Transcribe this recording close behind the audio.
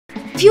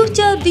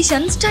Future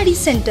Vision Study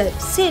Center,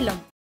 Salem.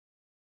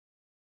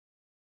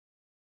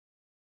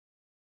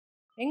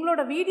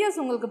 எங்களோட videos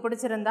உங்களுக்கு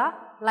பிடிச்சிருந்தா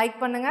லைக்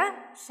பண்ணுங்க,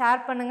 ஷேர்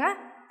பண்ணுங்க,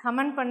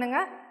 கமெண்ட் பண்ணுங்க.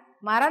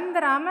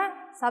 மறந்துடாம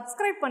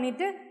சப்ஸ்கிரைப்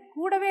பண்ணிட்டு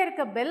கூடவே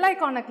இருக்க பெல்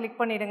ஐகானை கிளிக்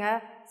பண்ணிடுங்க.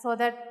 so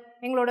that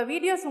எங்களோட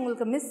வீடியோஸ்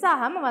உங்களுக்கு மிஸ்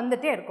ஆகாம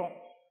வந்துட்டே இருக்கும்.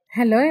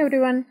 ஹலோ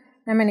எவ்ரிவன்,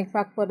 நம்ம இன்னைக்கு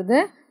பார்க்க போகிறது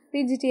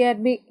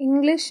PGTRB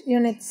English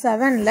unit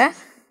 7ல்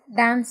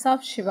dance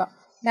of Siva.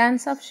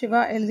 Dance of Siva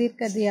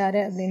எழுதியிருக்கிறது யார்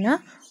அப்படின்னா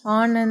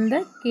ஆனந்த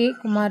கே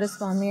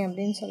குமாரசுவாமி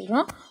அப்படின்னு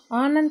சொல்கிறோம்.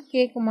 Anand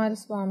K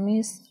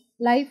குமாரசுவாமிஸ்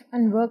life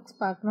and works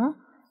பார்க்கணும்.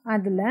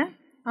 அதில்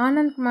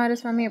ஆனந்த்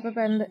குமாரசுவாமி எப்போ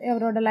பிறந்து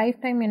அவரோட லைஃப்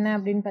டைம் என்ன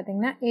அப்படின்னு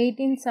பார்த்தீங்கன்னா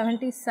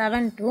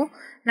 1877 to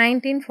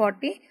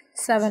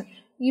 1947.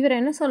 இவர்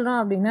என்ன சொல்கிறோம்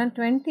அப்படின்னா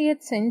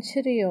 20th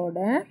செஞ்சுரியோட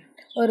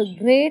ஒரு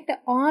கிரேட்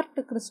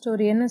ஆர்ட்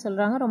கிறிஸ்டோரியன்னு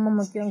சொல்கிறாங்க. ரொம்ப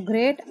முக்கியம்,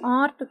 கிரேட்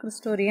ஆர்ட்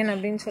கிறிஸ்டோரியன்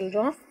அப்படின்னு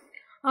சொல்கிறோம்.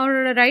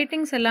 அவரோட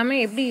ரைட்டிங்ஸ் எல்லாமே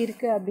எப்படி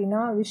இருக்குது அப்படின்னா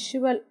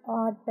visual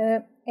art,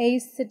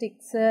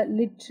 எஸ்தெட்டிக்ஸு,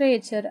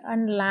 literature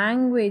and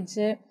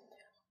language,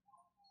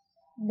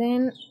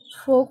 then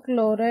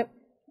ஃபோக்லோரு,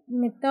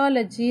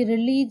 mythology,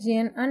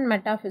 religion and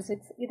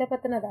metaphysics, இதை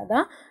பற்றினதாக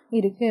தான்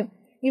இருக்குது.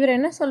 இவர்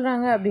என்ன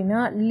சொல்கிறாங்க அப்படின்னா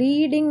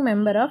leading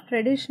member of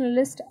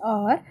ட்ரெடிஷ்னலிஸ்ட்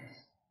R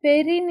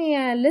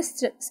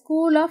பெரினியலிஸ்ட்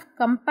school of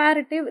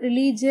comparative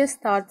religious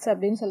thoughts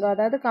அப்படின்னு சொல்லுவாங்க.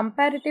 அதாவது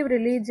கம்பேரிட்டிவ்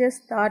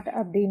ரிலீஜியஸ் தாட்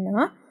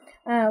அப்படின்னா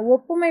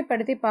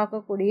ஒப்புமைப்படுத்தி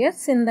பார்க்கக்கூடிய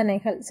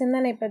சிந்தனைகள்,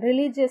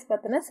 ரிலீஜியஸ்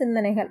பற்றின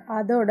சிந்தனைகள்,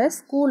 அதோட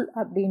ஸ்கூல்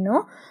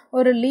அப்படின்னும்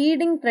ஒரு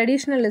லீடிங்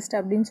ட்ரெடிஷ்னலிஸ்ட்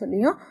அப்படின்னு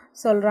சொல்லியும்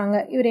சொல்கிறாங்க.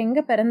 இவர்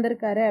எங்கே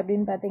பிறந்திருக்காரு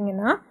அப்படின்னு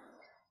பார்த்தீங்கன்னா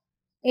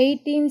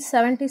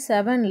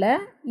 1877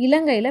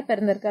 இலங்கையில்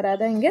பிறந்திருக்காரு.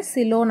 அதான் இங்கே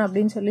சிலோன்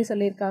அப்படின்னு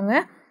சொல்லியிருக்காங்க.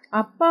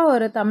 அப்பா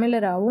ஒரு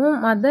தமிழராகவும்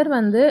மதர்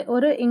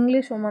ஒரு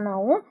இங்கிலீஷ்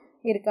உமனாகவும்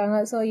இருக்காங்க.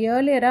 ஸோ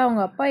ஏர்லியராக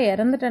அவங்க அப்பா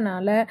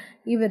இறந்துட்டனால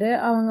இவர்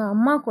அவங்க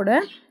அம்மா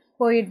கூட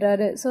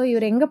போயிடுறாரு. ஸோ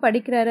இவர் எங்கே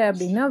படிக்கிறாரு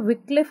அப்படின்னா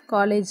விக்லிஃப்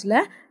காலேஜில்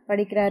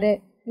படிக்கிறாரு.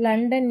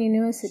 லண்டன்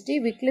யூனிவர்சிட்டி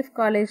விக்லிஃப்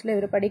காலேஜில்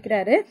இவர்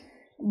படிக்கிறாரு.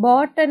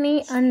 பாட்டனி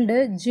அண்டு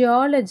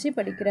ஜியாலஜி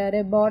படிக்கிறாரு.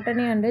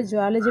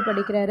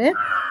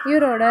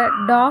 இவரோட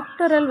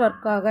டாக்டரல்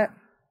ஒர்க்காக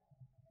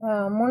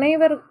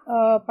முனைவர்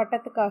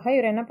பட்டத்துக்காக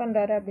இவர் என்ன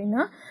பண்ணுறாரு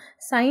அப்படின்னா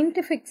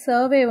சயின்டிஃபிக்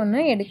சர்வே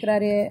ஒன்று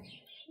எடுக்கிறாரு.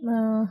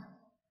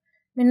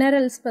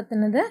 மினரல்ஸ்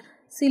பற்றினதை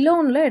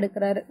சிலோனில்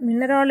எடுக்கிறாரு.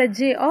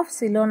 மினராலஜி ஆஃப்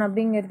சிலோன்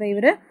அப்படிங்கிறத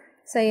இவர்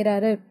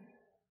செய்கிறாரு.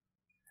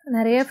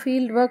 நிறைய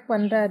ஃபீல்ட் ஒர்க்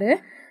பண்ணுறாரு.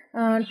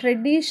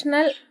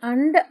 Traditional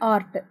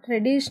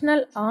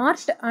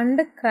art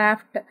and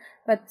craft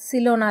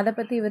Ceylon, அதை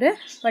பற்றி இவர்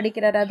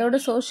படிக்கிறார். அதோட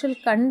சோஷியல்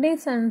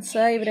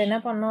கண்டிஷன்ஸை இவர் என்ன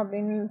பண்ணணும்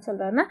அப்படின்னு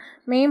சொல்கிறாருன்னா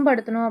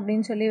மேம்படுத்தணும்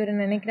அப்படின்னு சொல்லி இவர்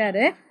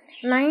நினைக்கிறாரு.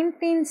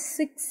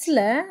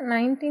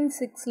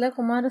 1906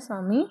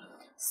 Kumaraswamy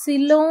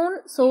Ceylon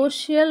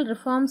social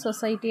reform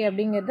society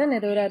அப்படிங்கிறத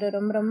நிறுவுறாரு.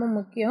 ரொம்ப ரொம்ப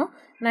முக்கியம்.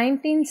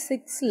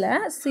 1906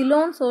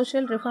 சிலோன்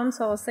சோஷியல் ரிஃபார்ம்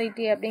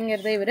சொசைட்டி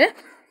அப்படிங்கிறத இவர்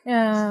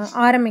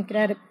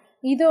ஆரம்பிக்கிறாரு.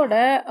 இதோட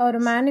ஒரு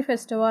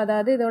மேனிஃபெஸ்டோவா,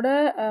 அதாவது இதோட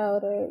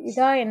ஒரு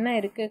இதாக என்ன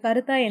இருக்குது,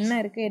 கருத்தாக என்ன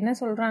இருக்குது, என்ன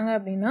சொல்கிறாங்க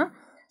அப்படின்னா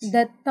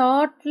த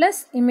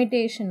thoughtless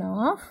imitation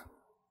of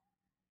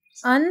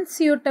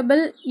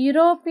அன்சியூட்டபிள்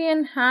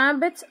European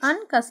habits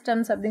and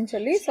customs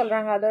அப்படின்னு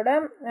சொல்கிறாங்க. அதோட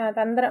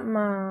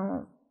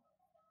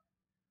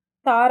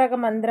தாரக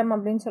மந்திரம்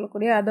அப்படின்னு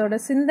சொல்லக்கூடிய அதோட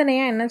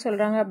சிந்தனையாக என்ன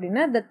சொல்கிறாங்க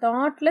அப்படின்னா த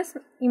thoughtless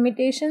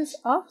imitations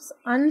of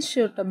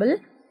unsuitable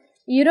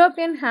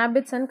European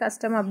habits and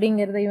custom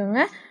அப்படிங்கிறத இவங்க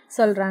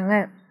சொல்கிறாங்க.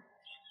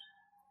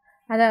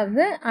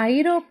 அதாவது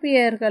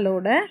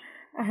ஐரோப்பியர்களோட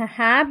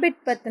ஹேபிட்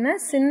பற்றின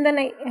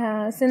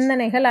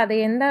சிந்தனைகள் அதை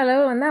எந்த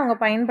அளவு அவங்க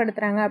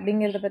பயன்படுத்துகிறாங்க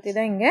அப்படிங்கிறத பற்றி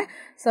தான் இங்கே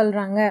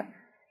சொல்கிறாங்க.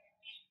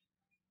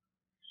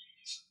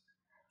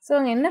 ஸோ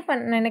அவங்க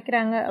என்ன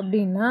நினைக்கிறாங்க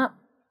அப்படின்னா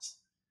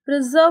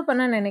ப்ரிசர்வ்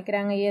பண்ண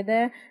நினைக்கிறாங்க. எதை?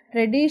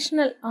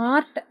 Traditional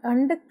art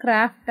and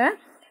கிராஃப்டை,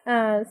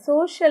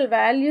 social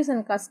values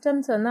and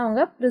customs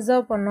அவங்க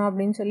ப்ரிசர்வ் பண்ணோம்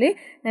அப்படின்னு சொல்லி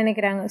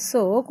நினைக்கிறாங்க.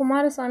 ஸோ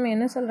குமாரசாமி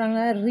என்ன சொல்கிறாங்க,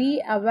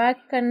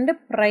 ரீஅவேக்கன்டு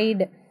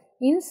ப்ரைடு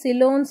இன்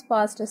சிலோன்ஸ்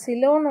பாஸ்ட்,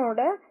 சிலோனோட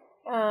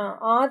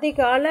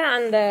ஆதிகால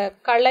அந்த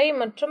கலை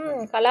மற்றும்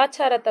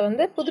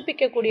கலாச்சாரத்தை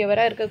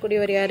புதுப்பிக்கக்கூடியவராக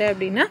இருக்கக்கூடியவர் யார்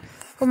அப்படின்னா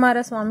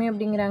குமாரசுவாமி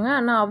அப்படிங்கிறாங்க.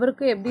 ஆனால்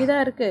அவருக்கு எப்படி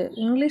தான் இருக்குது,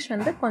 இங்கிலீஷ்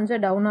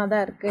கொஞ்சம் டவுனாக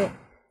தான் இருக்குது.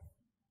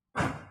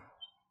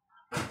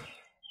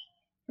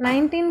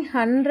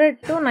 1900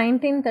 to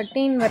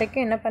 1913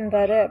 வரைக்கும் என்ன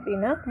பண்ணுறாரு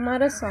அப்படின்னா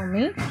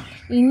குமாரசுவாமி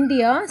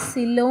இந்தியா,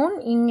 சிலோன்,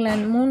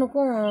 இங்கிலாந்து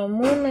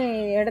மூணு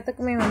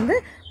இடத்துக்குமே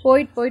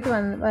போயிட்டு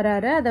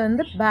வராரு. அதை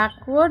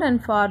பேக்வேர்ட்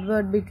அண்ட்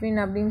ஃபார்வேர்ட் பிட்வீன்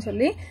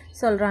அப்படின்னு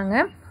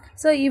சொல்கிறாங்க.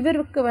 ஸோ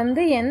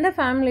இவருக்கு எந்த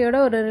ஃபேமிலியோட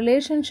ஒரு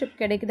ரிலேஷன்ஷிப்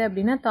கிடைக்குது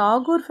அப்படின்னா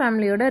தாகூர்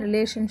ஃபேமிலியோட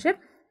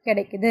ரிலேஷன்ஷிப்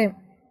கிடைக்குது.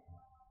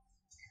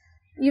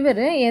 இவர்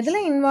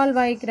எதில் இன்வால்வ்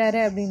ஆகிக்கிறாரு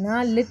அப்படின்னா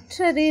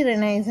லிட்ரரி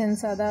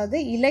ரெனைசன்ஸ், அதாவது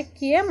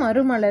இலக்கிய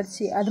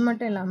மறுமலர்ச்சி, அது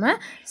மட்டும் இல்லாமல்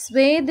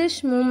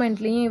ஸ்வேதிஷ்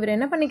மூமெண்ட்லேயும் இவர்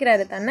என்ன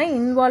பண்ணிக்கிறாரு, தன்னை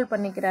இன்வால்வ்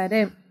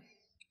பண்ணிக்கிறாரு.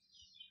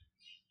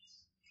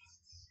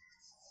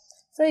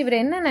 ஸோ இவர்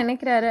என்ன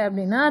நினைக்கிறாரு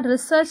அப்படின்னா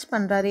ரிசர்ச்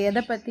பண்ணுறாரு.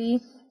 எதை பற்றி?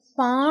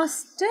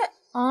 Past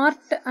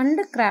art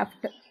and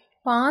craft,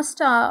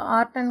 past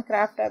art and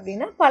craft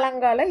அப்படின்னா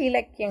பழங்கால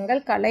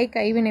இலக்கியங்கள், கலை,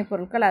 கைவினைப்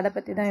பொருட்கள், அதை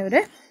பற்றி தான் இவர்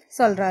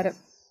சொல்கிறாரு.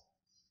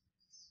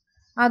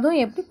 அதுவும்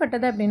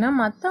எப்படிப்பட்டது அப்படின்னா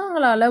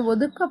மற்றவங்களால்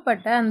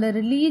ஒதுக்கப்பட்ட அந்த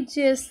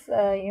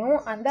ரிலீஜியஸையும்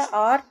அந்த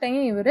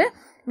ஆர்ட்டையும் இவர்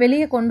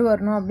வெளியே கொண்டு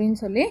வரணும் அப்படின்னு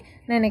சொல்லி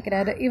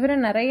நினைக்கிறாரு. இவர்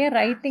நிறைய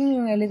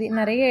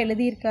நிறைய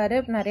எழுதியிருக்காரு.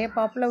 நிறைய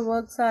பாப்புலர்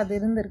ஒர்க்ஸாக அது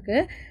இருந்திருக்கு.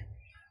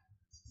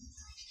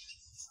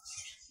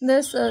 இந்த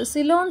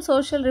சிலோன்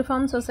சோஷியல்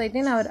ரிஃபார்ம்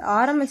சொசைட்டின்னு அவர்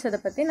ஆரம்பித்ததை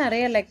பற்றி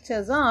நிறைய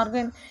லெக்சர்ஸும்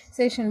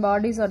ஆர்கனைசேஷன்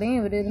பாடிஸோடையும்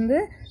இவர் இருந்து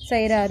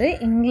செய்கிறாரு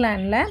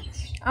இங்கிலாண்டில்.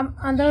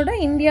 அதோட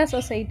இந்தியா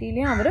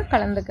சொசைட்டிலையும் அவர்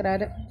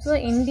கலந்துக்கிறாரு. ஸோ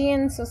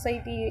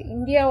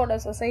இந்தியாவோட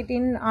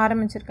சொசைட்டின்னு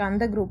ஆரம்பிச்சிருக்க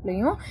அந்த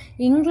குரூப்லேயும்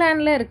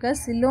இங்கிலாண்டில் இருக்க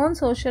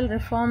சிலோன் சோஷியல்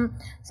ரிஃபார்ம்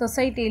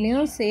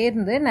சொசைட்டிலையும்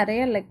சேர்ந்து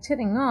நிறைய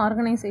லெக்சரிங்கும்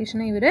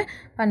ஆர்கனைசேஷனும் இவர்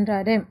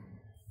பண்ணுறாரு.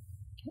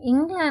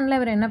 இங்கிலாண்டில்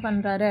இவர் என்ன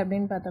பண்ணுறாரு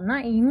அப்படின்னு பார்த்தோம்னா,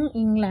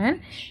 England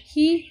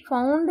he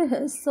found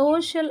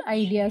social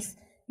ideas.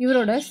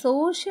 இவரோட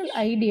சோஷியல்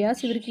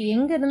ஐடியாஸ் இவருக்கு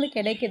எங்கேருந்து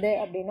கிடைக்குது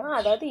அப்படின்னா,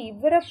 அதாவது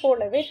இவரை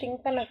போலவே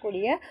திங்க்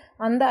பண்ணக்கூடிய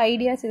அந்த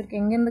ஐடியாஸ் இவருக்கு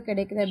எங்கேருந்து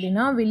கிடைக்குது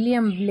அப்படின்னா,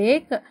 William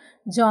Blake,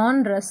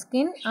 John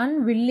Ruskin and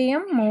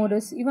William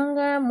Morris இவங்க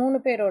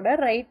 3 பேரோட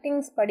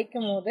ரைட்டிங்ஸ்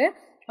படிக்கும் போது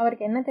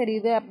அவருக்கு என்ன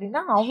தெரியுது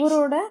அப்படின்னா,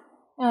 அவரோட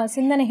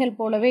சிந்தனைகள்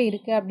போலவே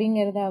இருக்குது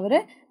அப்படிங்கிறத அவர்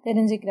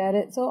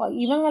தெரிஞ்சுக்கிறாரு. ஸோ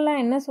இவங்கெல்லாம்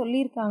என்ன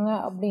சொல்லியிருக்காங்க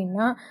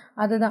அப்படின்னா,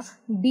 அதுதான்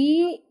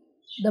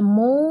the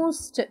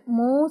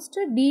most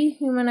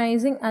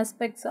dehumanizing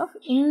aspects of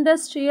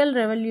industrial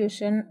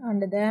revolution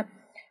and the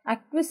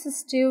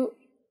acquisitive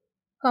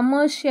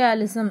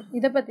commercialism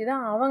இதை பற்றி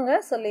தான்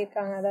அவங்க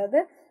சொல்லியிருக்காங்க. அதாவது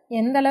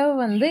எந்தளவு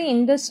வந்து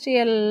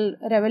இண்டஸ்ட்ரியல்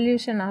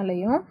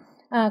ரெவல்யூஷனாலேயும்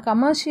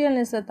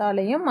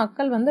கமர்ஷியலிசத்தாலேயும்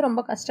மக்கள் வந்து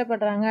ரொம்ப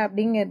கஷ்டப்படுறாங்க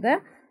அப்படிங்கிறத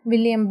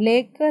வில்லியம்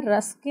பிளேக்கு,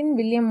 ரஸ்கின்,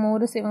 வில்லியம்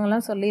மோரிஸ்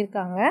இவங்கெல்லாம்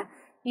சொல்லியிருக்காங்க.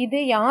 இது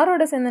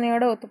யாரோட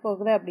சிந்தனையோட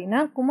ஒத்துப்போகுது அப்படின்னா,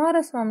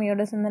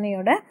 குமாரசுவாமியோட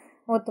சிந்தனையோட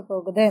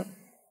ஒத்துப்போகுது.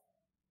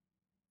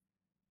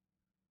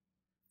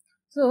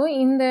 ஸோ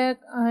இந்த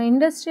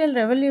இண்டஸ்ட்ரியல்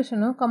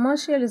ரெவல்யூஷனும்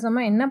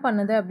கமர்ஷியலிசமாக என்ன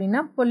பண்ணுது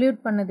அப்படின்னா, பொல்யூட்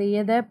பண்ணுது.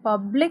 எதை?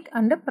 பப்ளிக்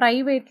அண்டு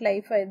ப்ரைவேட்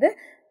லைஃப்பை இது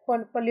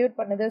பொல்யூட்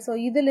பண்ணுது. ஸோ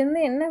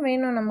இதுலேருந்து என்ன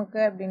வேணும்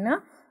நமக்கு அப்படின்னா,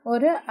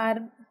 ஒரு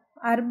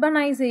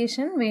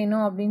அர்பனைசேஷன்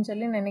வேணும் அப்படின்னு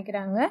சொல்லி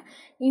நினைக்கிறாங்க.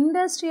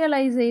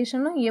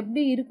 இண்டஸ்ட்ரியலைசேஷனும்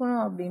எப்படி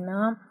இருக்கணும் அப்படின்னா,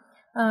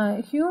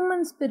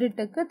 ஹியூமன்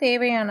ஸ்பிரிட்டுக்கு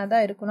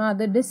தேவையானதாக இருக்கணும்.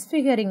 அது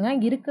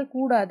டிஸ்ஃபிகரிங்காக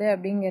இருக்கக்கூடாது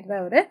அப்படிங்கிறத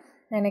அவர்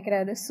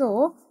நினைக்கிறாரு. ஸோ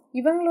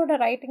இவங்களோட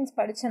ரைட்டிங்ஸ்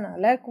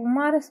படித்தனால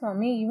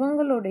குமாரசுவாமி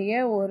இவங்களுடைய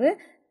ஒரு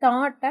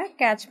தாட்டை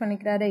கேட்ச்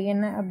பண்ணிக்கிறாரு.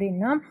 என்ன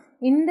அப்படின்னா,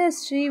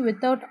 industry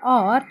without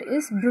art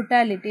is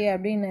brutality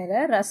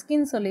அப்படின்னு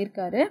ரஸ்கின்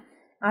சொல்லியிருக்காரு.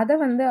 அதை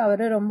வந்து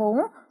அவர்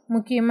ரொம்பவும்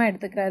முக்கியமாக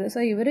எடுத்துக்கிறாரு. ஸோ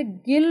இவர்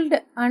guild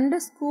and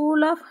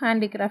school of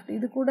handicraft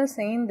இது கூட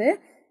சேர்ந்து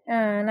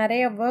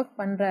நிறைய ஒர்க்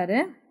பண்ணுறாரு.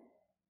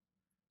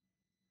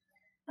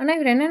 ஆனால்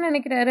இவர் என்ன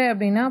நினைக்கிறாரு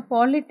அப்படின்னா,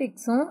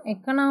 பாலிட்டிக்ஸும்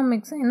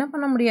எக்கனாமிக்ஸும் என்ன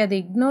பண்ண முடியாது,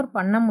 இக்னோர்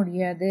பண்ண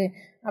முடியாது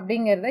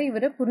அப்படிங்கிறத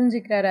இவர்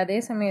புரிஞ்சுக்கிறாரு. அதே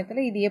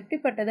சமயத்தில் இது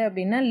எப்படிப்பட்டது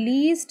அப்படின்னா,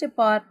 லீஸ்ட்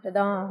பார்ட்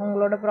தான்,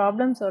 அவங்களோட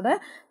ப்ராப்ளம்ஸோட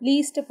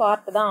லீஸ்ட்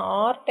பார்ட் தான்,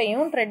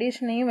 ஆர்ட்டையும்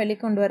ட்ரெடிஷனையும்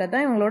வெளிக்கொண்டு வரது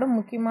தான் இவங்களோட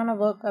முக்கியமான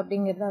ஒர்க்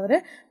அப்படிங்கிறத அவர்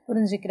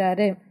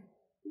புரிஞ்சுக்கிறாரு.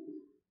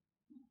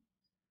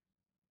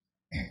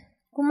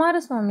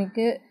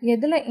 குமாரசுவாமிக்கு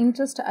எதில்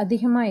இன்ட்ரெஸ்ட்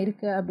அதிகமாக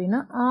இருக்குது அப்படின்னா,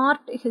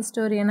 ஆர்ட்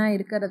ஹிஸ்டோரியனாக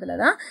இருக்கிறதுல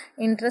தான்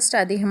இன்ட்ரெஸ்ட்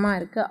அதிகமாக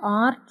இருக்குது.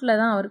 ஆர்ட்டில்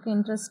தான் அவருக்கு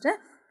இன்ட்ரெஸ்ட்டு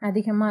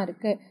அதிகமாக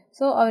இருக்குது.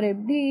 ஸோ அவர்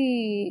எப்படி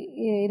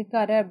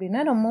இருக்கார்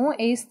அப்படின்னா, ரொம்பவும்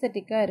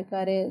எய்ஸ்தட்டிக்காக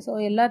இருக்கார். ஸோ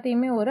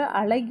எல்லாத்தையுமே ஒரு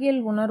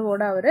அழகியல்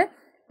உணர்வோடு அவர்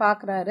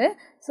பார்க்குறாரு.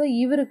 ஸோ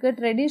இவருக்கு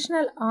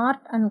ட்ரெடிஷ்னல்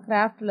ஆர்ட் அண்ட்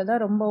கிராஃப்டில்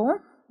தான்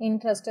ரொம்பவும்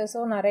இன்ட்ரெஸ்ட்டு. ஸோ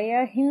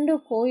நிறையா ஹிந்து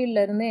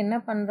கோயிலேருந்து என்ன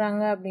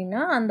பண்ணுறாங்க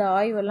அப்படின்னா, அந்த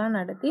ஆய்வெல்லாம்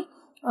நடத்தி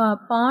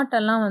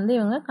பாட்டெல்லாம் வந்து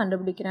இவங்க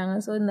கண்டுபிடிக்கிறாங்க.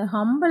 ஸோ இந்த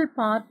humble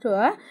part to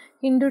a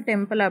Hindu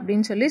temple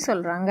அப்படின்னு சொல்லி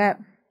சொல்கிறாங்க.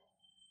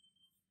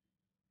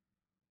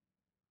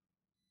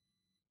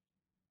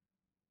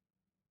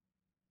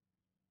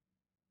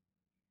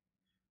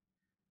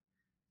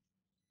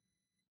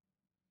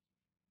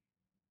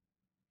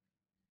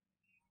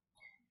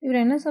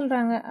 இவர் என்ன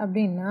சொல்கிறாங்க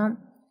அப்படின்னா,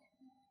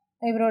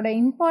 இவரோட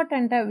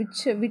இம்பார்ட்டண்ட்டாக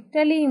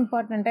விட்டலி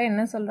இம்பார்ட்டண்ட்டாக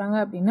என்ன சொல்கிறாங்க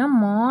அப்படின்னா,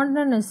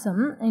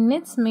 modernism in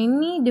it's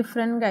many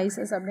different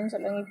கைசஸ் அப்படின்னு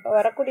சொல்கிறாங்க. இப்போ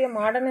வரக்கூடிய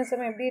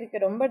மாடர்னிசம் எப்படி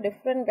இருக்குது, ரொம்ப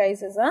டிஃப்ரெண்ட்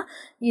கைசஸாக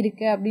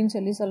இருக்குது அப்படின்னு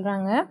சொல்லி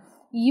சொல்கிறாங்க.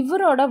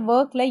 இவரோட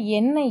ஒர்க்கில்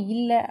என்ன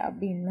இல்லை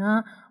அப்படின்னா,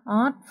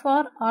 ஆர்ட்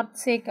ஃபார் ஆர்ட்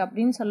சேக்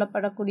அப்படின்னு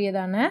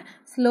சொல்லப்படக்கூடியதான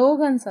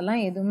ஸ்லோகன்ஸ்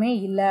எல்லாம் எதுவுமே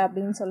இல்லை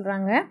அப்படின்னு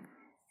சொல்கிறாங்க.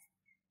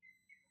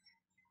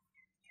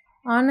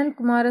 ஆனந்த்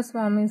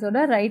குமாரசுவாமிஸோட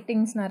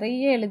ரைட்டிங்ஸ்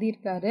நிறைய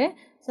எழுதியிருக்காரு.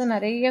 ஸோ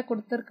நிறைய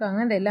கொடுத்துருக்காங்க.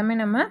 இது எல்லாமே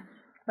நம்ம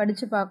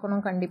படித்து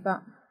பார்க்கணும்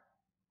கண்டிப்பாக.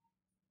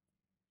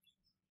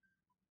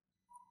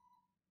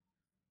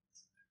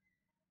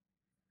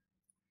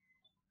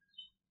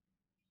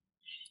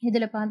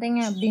 இதில் பார்த்தீங்க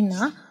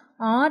அப்படின்னா,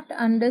 ஆர்ட்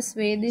அண்டு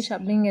ஸ்வேதிஷ்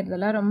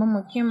அப்படிங்கிறதெல்லாம் ரொம்ப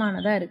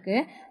முக்கியமானதாக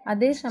இருக்குது.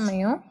 அதே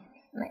சமயம்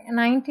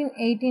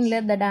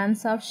 1918 த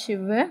டான்ஸ் ஆஃப்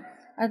ஷிவ்,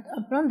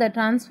 அப்புறம் த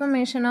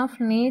transformation of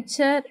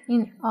nature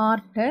in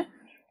art,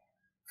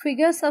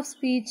 figures of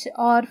speech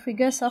R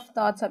figures of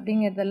thoughts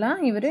அப்படிங்கிறதெல்லாம்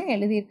இவர்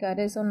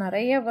எழுதியிருக்காரு. ஸோ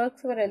நிறைய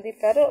ஒர்க்ஸ் இவர்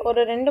எழுதியிருக்காரு.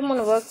 ஒரு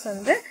 2-3 ஒர்க்ஸ்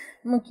வந்து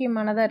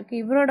முக்கியமானதாக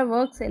இருக்குது. இவரோட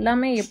ஒர்க்ஸ்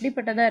எல்லாமே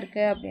எப்படிப்பட்டதாக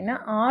இருக்குது அப்படின்னா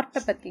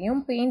ஆர்ட்டை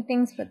பற்றியும்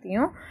பெயிண்டிங்ஸ்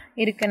பற்றியும்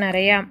இருக்குது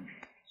நிறையா.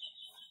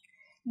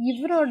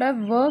 இவரோட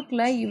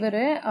ஒர்க்கில்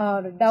இவர்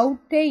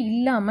டவுட்டே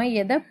இல்லாமல்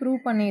எதை ப்ரூவ்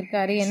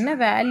பண்ணியிருக்காரு, என்ன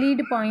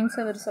வேலிட் பாயிண்ட்ஸ்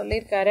அவர்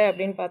சொல்லியிருக்காரு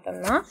அப்படின்னு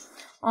பார்த்தோம்னா,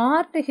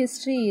 art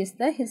history is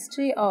the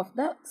history of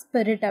the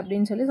spirit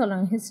அப்படின்னு சொல்லி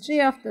சொல்கிறாங்க. ஹிஸ்ட்ரி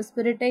ஆஃப் த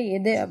ஸ்பிரிட்டே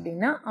எது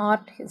அப்படின்னா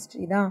ஆர்ட்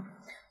ஹிஸ்ட்ரி தான்.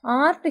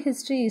 Art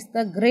history is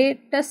the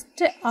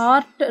greatest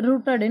art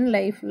rooted இன்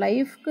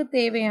லைஃப்க்கு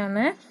தேவையான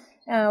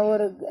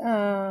ஒரு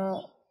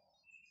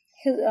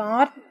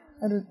ஆர்ட்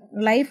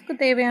லைஃப்க்கு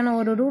தேவையான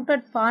ஒரு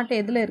ரூட்டட் பார்ட்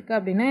எதில் இருக்குது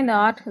அப்படின்னா இந்த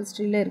ஆர்ட்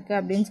ஹிஸ்ட்ரியில் இருக்குது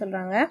அப்படின்னு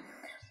சொல்கிறாங்க.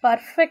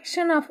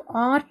 Perfection of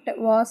art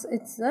was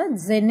it's a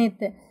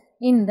zenith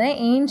in the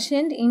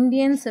ancient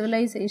Indian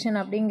civilisation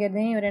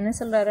அப்படிங்கிறதையும் இவர் என்ன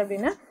சொல்கிறாரு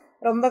அப்படின்னா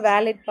ரொம்ப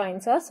வேலிட்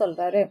பாயிண்ட்ஸாக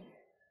சொல்கிறாரு.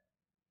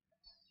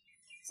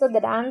 So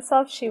the dance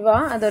of Siva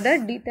அதோட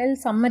டீட்டெயில்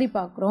சம்மரி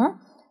பார்க்குறோம்.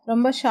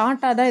 ரொம்ப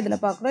ஷார்ட்டாக தான் இதில்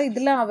பார்க்குறோம்.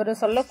 இதில் அவர்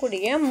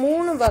சொல்லக்கூடிய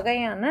 3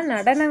 வகையான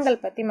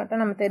நடனங்கள் பற்றி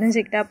மட்டும் நம்ம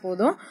தெரிஞ்சுக்கிட்டால்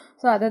போதும்.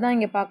 ஸோ அதை தான்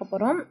இங்கே பார்க்க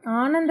போகிறோம்.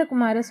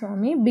 ஆனந்தகுமார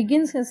சுவாமி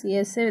begins his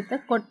essay with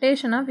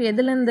quotation of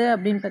எதுலேருந்து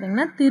அப்படின்னு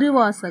பார்த்தீங்கன்னா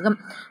திருவாசகம்.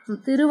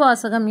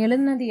 திருவாசகம்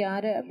எழுதினது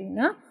யார்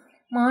அப்படின்னா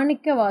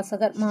மாணிக்க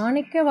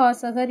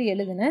வாசகர்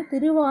எழுதின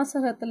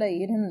திருவாசகத்தில்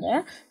இருந்த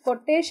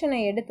கொட்டேஷனை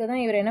எடுத்து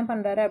தான் இவர் என்ன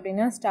பண்ணுறாரு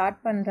அப்படின்னா ஸ்டார்ட்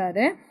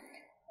பண்ணுறாரு.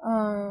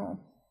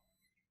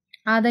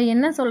 அதை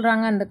என்ன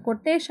சொல்கிறாங்க, அந்த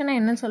கொட்டேஷனை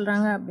என்ன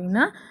சொல்கிறாங்க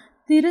அப்படின்னா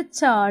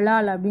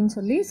திருச்சாளால் அப்படின்னு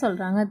சொல்லி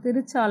சொல்கிறாங்க.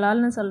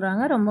 திருச்சாளால்னு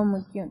சொல்கிறாங்க, ரொம்ப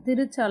முக்கியம்.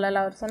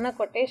 திருச்சாளால் அவர் சொன்ன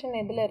கொட்டேஷன்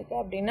எதில்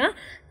இருக்குது அப்படின்னா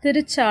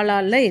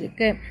திருச்சாளாலில்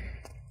இருக்குது.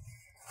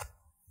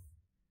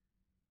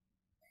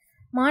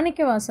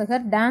 மாணிக்க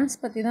வாசகர் டான்ஸ்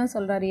பற்றி தான்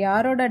சொல்கிறார்.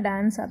 யாரோட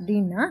டான்ஸ்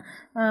அப்படின்னா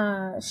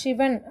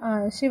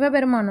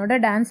சிவபெருமானோட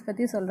டான்ஸ்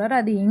பற்றி சொல்கிறார்.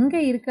 அது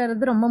எங்கே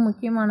இருக்கிறது ரொம்ப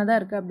முக்கியமானதாக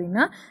இருக்குது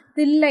அப்படின்னா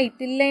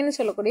தில்லைன்னு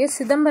சொல்லக்கூடிய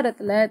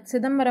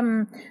சிதம்பரம்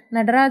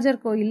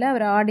நடராஜர் கோயிலில்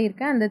அவர்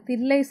ஆடியிருக்க அந்த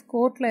தில்லை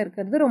ஸ்கோட்டில்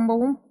இருக்கிறது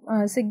ரொம்பவும்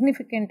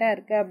சிக்னிஃபிகண்ட்டாக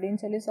இருக்குது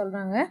அப்படின்னு சொல்லி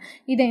சொல்கிறாங்க.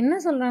 இதை என்ன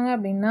சொல்கிறாங்க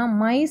அப்படின்னா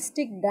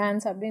மைஸ்டிக்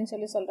டான்ஸ் அப்படின்னு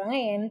சொல்லி சொல்கிறாங்க.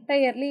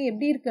 என்டையர்லி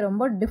எப்படி இருக்குது,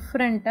 ரொம்ப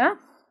டிஃப்ரெண்ட்டாக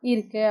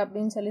இருக்குது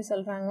அப்படின்னு சொல்லி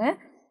சொல்கிறாங்க.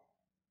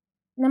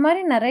 இந்த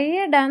மாதிரி நிறைய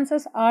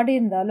டான்ஸஸ் ஆடி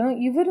இருந்தாலும்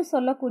இவர்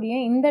சொல்லக்கூடிய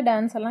இந்த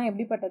டான்ஸ் எல்லாம்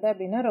எப்படிப்பட்டது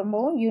அப்படின்னா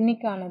ரொம்பவும்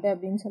யூனிக்கானது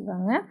அப்படின்னு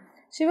சொல்கிறாங்க.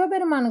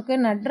 சிவபெருமானுக்கு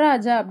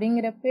நட்ராஜா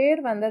அப்படிங்கிற பேர்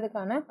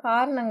வந்ததுக்கான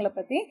காரணங்களை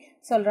பற்றி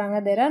சொல்கிறாங்க.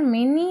 There are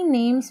many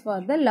names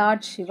for the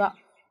Lord Siva.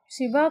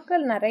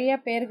 சிவாக்கள் நிறைய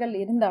பேர்கள்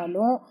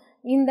இருந்தாலும்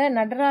இந்த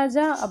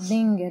நடராஜா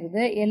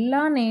அப்படிங்கிறது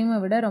எல்லா நேமை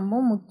விட ரொம்ப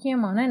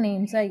முக்கியமான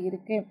நேம்ஸாக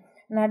இருக்குது.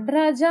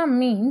 Natraja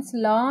means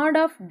Lord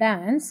of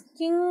dance,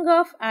 king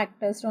of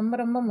actors. ரொம்ப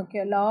ரொம்ப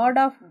முக்கியம். Lord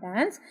of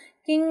dance,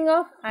 king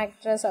of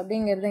actress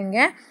அப்படிங்கிறது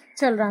இங்கே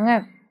சொல்கிறாங்க.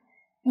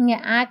 இங்கே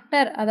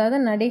ஆக்டர் அதாவது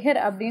நடிகர்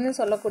அப்படின்னு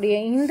சொல்லக்கூடிய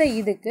இந்த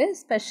இதுக்கு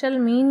ஸ்பெஷல்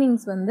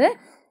மீனிங்ஸ்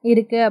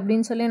இருக்குது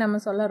அப்படின்னு சொல்லி நம்ம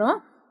சொல்கிறோம்.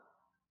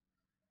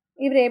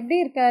 இவர் எப்படி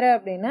இருக்காரு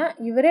அப்படின்னா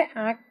இவரே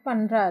ஆக்ட்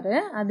பண்ணுறாரு,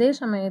 அதே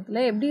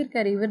சமயத்தில் எப்படி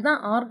இருக்கார், இவர்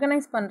தான்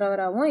ஆர்கனைஸ்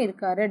பண்ணுறவராகவும்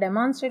இருக்கார்,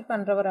 டெமான்ஸ்ட்ரேட்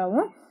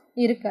பண்ணுறவராகவும்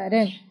இருக்கார்.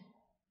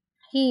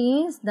 He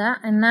is the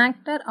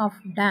enactor of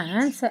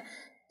dance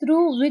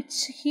through which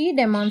he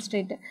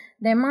demonstrated.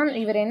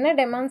 இவர் என்ன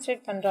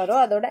டெமான்ஸ்ட்ரேட் பண்ணுறாரோ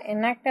அதோட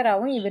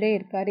எனாக்டராகவும் இவரே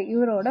இருக்கார்.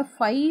 இவரோட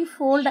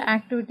 5-fold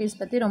ஆக்டிவிட்டீஸ்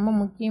பற்றி ரொம்ப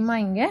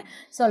முக்கியமாக இங்கே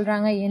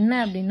சொல்கிறாங்க. என்ன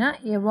அப்படின்னா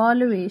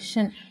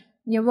எவால்யூஷன்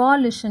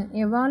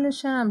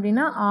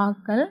அப்படின்னா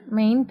ஆக்கல்,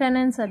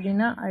 மெயின்டெனன்ஸ்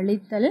அப்படின்னா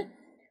அழித்தல்,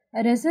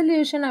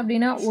 ரெசல்யூஷன்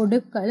அப்படின்னா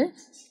ஒடுக்கல்,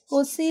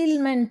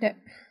 கொசீல்மெண்ட்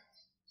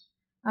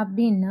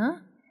அப்படின்னா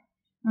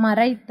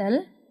மறைத்தல்,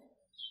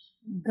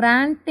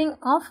 கிராண்டிங்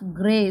ஆஃப்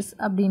கிரேஸ்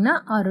அப்படின்னா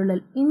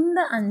அருளல். இந்த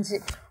 5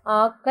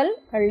 ஆக்கல்,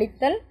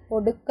 அழித்தல்,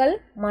 ஒடுக்கல்,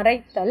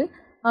 மறைத்தல்,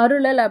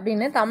 அருளல்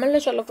அப்படின்னு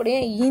தமிழில் சொல்லக்கூடிய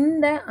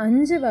இந்த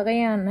 5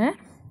 வகையான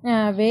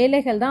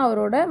வேலைகள் தான்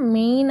அவரோட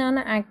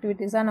மெயினான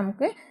ஆக்டிவிட்டீஸாக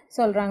நமக்கு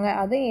சொல்கிறாங்க.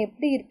 அது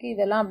எப்படி இருக்குது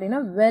இதெல்லாம்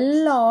அப்படின்னா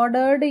வெல்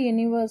ஆர்டர்டு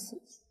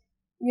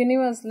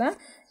யூனிவர்ஸில்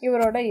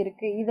இவரோட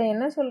இருக்குது. இதை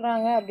என்ன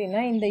சொல்கிறாங்க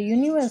அப்படின்னா இந்த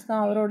யூனிவர்ஸ்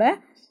தான் அவரோட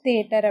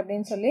தியேட்டர்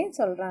அப்படின்னு சொல்லி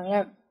சொல்கிறாங்க.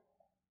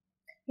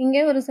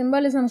 இங்கே ஒரு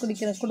சிம்பாலிசம்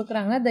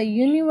கொடுக்குறாங்க. த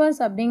யூனிவர்ஸ்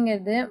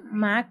அப்படிங்கிறது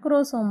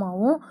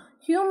மேக்ரோசோமாவும்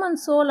ஹியூமன்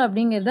சோல்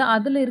அப்படிங்கிறது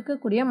அதில்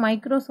இருக்கக்கூடிய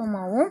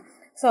மைக்ரோசோமாவும்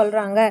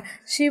சொல்கிறாங்க.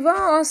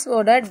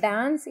 சிவாஸோட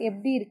டான்ஸ்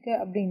எப்படி இருக்குது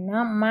அப்படின்னா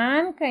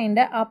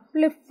மேன்கைண்டை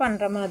அப்லிஃப்ட்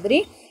பண்ணுற மாதிரி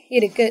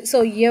இருக்குது. So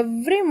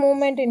every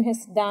moment in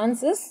his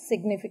dance is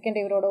significant.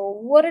 இவரோட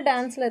ஒவ்வொரு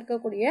டான்ஸில்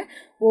இருக்கக்கூடிய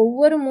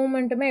ஒவ்வொரு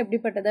மூமெண்ட்டுமே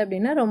எப்படிப்பட்டது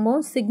அப்படின்னா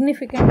ரொம்பவும்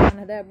சிக்னிஃபிகண்ட்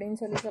ஆனது அப்படின்னு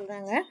சொல்லி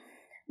சொல்கிறாங்க.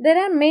 There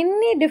are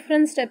many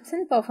different steps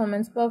in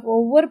performance.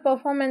 ஒவ்வொரு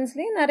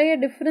பர்ஃபார்மன்ஸ்லேயும் நிறைய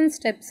டிஃப்ரெண்ட்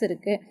ஸ்டெப்ஸ்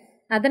இருக்குது.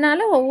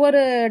 அதனால்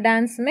ஒவ்வொரு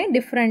டான்ஸுமே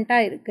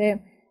டிஃப்ரெண்ட்டாக இருக்குது.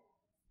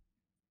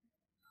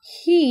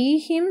 He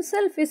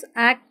himself is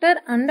actor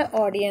and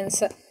audience.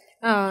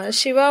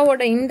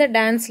 சிவாவோட இந்த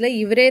டான்ஸில்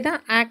இவரே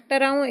தான்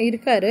ஆக்டராகவும்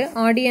இருக்கார்,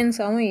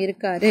 ஆடியன்ஸாகவும்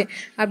இருக்கார்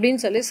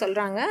அப்படின்னு சொல்லி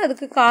சொல்கிறாங்க.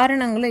 அதுக்கு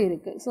காரணங்களும்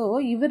இருக்குது. ஸோ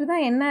இவர்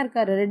தான் என்ன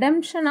இருக்கார்,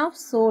 ரிடம்ஷன் ஆஃப்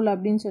சோல்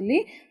அப்படின்னு சொல்லி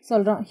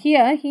சொல்கிறோம்.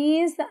 Here he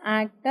is the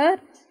actor,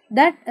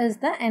 that is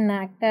the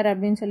enactor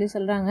அப்படின்னு சொல்லி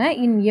சொல்கிறாங்க.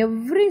 in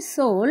every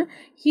soul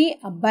he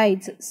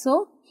abides, so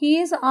he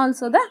is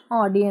also the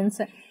audience.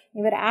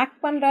 இவர் ஆக்ட்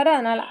பண்ணுறாரு,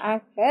 அதனால்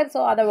ஆக்டர். ஸோ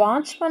அதை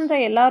வாட்ச் பண்ணுற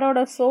எல்லாரோட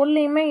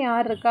சோல்லையுமே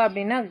யார் இருக்கா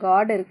அப்படின்னா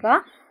காட் இருக்கா.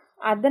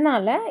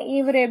 அதனால்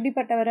இவர்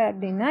எப்படிப்பட்டவர்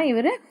அப்படின்னா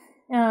இவர்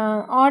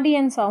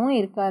ஆடியன்ஸாகவும்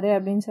இருக்கார்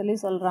அப்படின்னு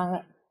சொல்கிறாங்க.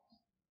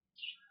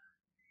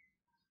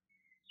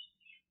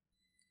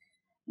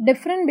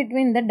 Different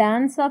between the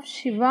dance of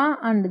Siva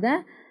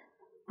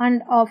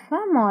and of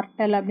a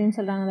mortal அப்படின்னு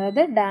சொல்கிறாங்க.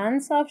 அதாவது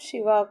டான்ஸ் ஆஃப்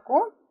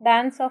சிவாக்கும்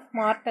டான்ஸ் ஆஃப்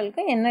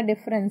மார்டலுக்கு என்ன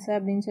டிஃப்ரென்ஸ்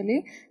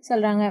அப்படின்னு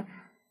சொல்கிறாங்க.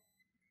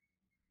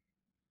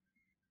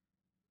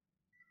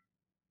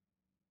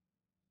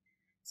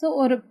 ஸோ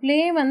ஒரு ப்ளே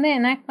வந்து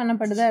எனாக்ட்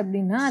பண்ணப்படுது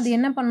அப்படின்னா அது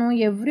என்ன பண்ணும்,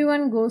 every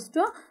one goes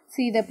to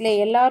see the play.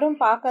 எல்லோரும்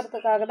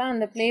பார்க்கறதுக்காக தான்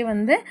அந்த ப்ளே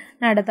வந்து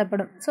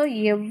நடத்தப்படும். So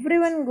every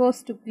one goes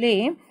to play.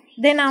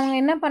 தென் அவங்க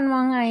என்ன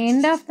பண்ணுவாங்க,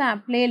 எண்ட் ஆஃப் த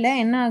ப்ளேயில்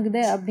என்ன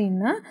ஆகுது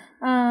அப்படின்னா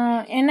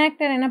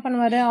எனாக்டர் என்ன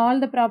பண்ணுவார்,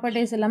 ஆல் த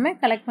ப்ராப்பர்ட்டிஸ் எல்லாமே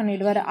கலெக்ட்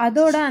பண்ணிவிடுவார்.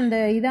 அதோட அந்த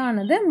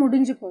இதானது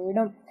முடிஞ்சு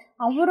போயிடும்.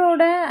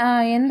 அவரோட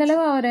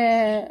எந்தளவு அவர்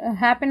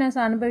ஹாப்பினஸ்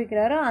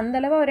அனுபவிக்கிறாரோ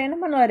அந்தளவு அவர் என்ன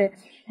பண்ணுவார்,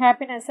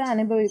 ஹாப்பினஸ்ஸை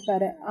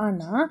அனுபவிப்பார்.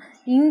 ஆனால்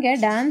இங்கே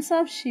டான்ஸ்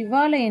ஆஃப்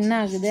சிவாவில் என்ன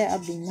ஆகுது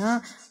அப்படின்னா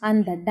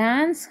அந்த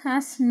dance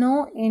has no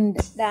end.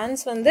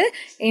 Dance வந்து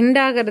எண்ட்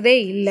ஆகிறதே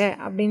இல்லை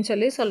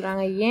அப்படின்னு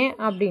சொல்கிறாங்க. ஏன்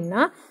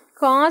அப்படின்னா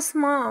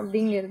காஸ்மா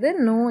அப்படிங்கிறது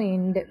நோ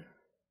எண்டு,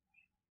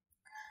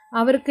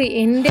 அவருக்கு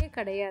எண்டே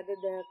கிடையாது.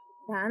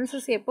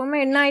 டான்ஸஸ் எப்போவுமே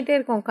என்ன ஆகிட்டே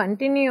இருக்கும்,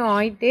 கண்டினியூ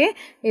ஆகிட்டே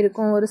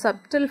இருக்கும். ஒரு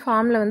சப்டில்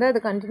ஃபார்மில் வந்து அது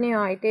கண்டினியூ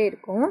ஆகிட்டே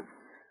இருக்கும்.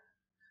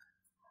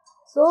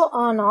 ஸோ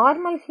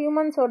நார்மல்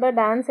ஹியூமன்ஸோட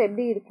டான்ஸ்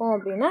எப்படி இருக்கும்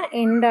அப்படின்னா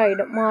எண்ட்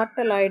ஆகிடும்,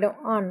 மார்டல் ஆகிடும்.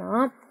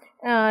 ஆனால்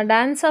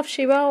டான்ஸ் ஆஃப்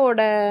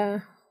சிவாவோட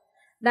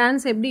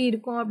டான்ஸ் எப்படி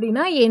இருக்கும்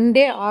அப்படின்னா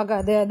எண்டே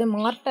ஆகாது. அது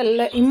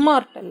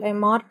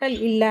மார்டல்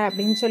இல்லை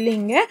அப்படின்னு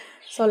இங்கே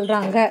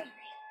சொல்கிறாங்க.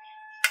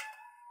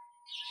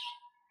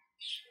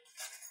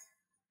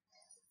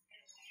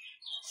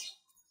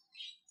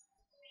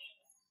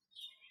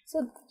 So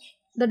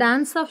the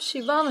dance of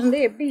Siva வந்து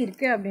எப்படி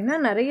இருக்குது அப்படின்னா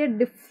நிறைய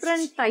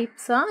டிஃப்ரெண்ட்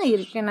டைப்ஸாக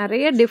இருக்குது,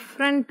 நிறைய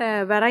டிஃப்ரெண்ட்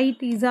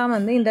வெரைட்டிஸாக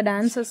வந்து இந்த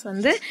டான்ஸஸ்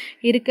வந்து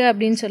இருக்குது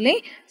அப்படின்னு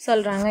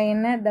சொல்கிறாங்க.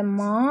 என்ன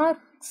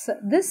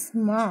this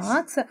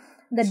marks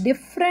the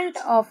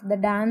different of the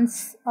dance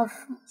of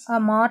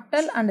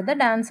mortal and the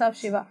dance of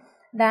Siva.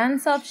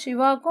 Dance of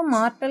சிவாவுக்கும்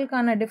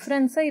மார்டலுக்கான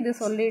டிஃப்ரென்ஸை இது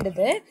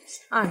சொல்லிடுது.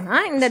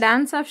 ஆனால் இந்த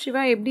டான்ஸ் ஆஃப்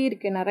சிவா எப்படி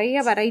இருக்குது,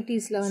 நிறைய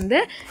வெரைட்டிஸில் வந்து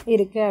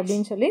இருக்குது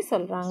அப்படின்னு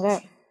சொல்கிறாங்க.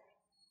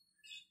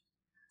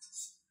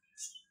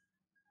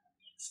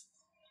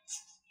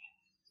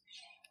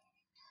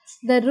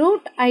 The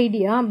root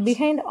idea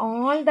behind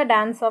all the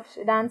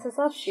dances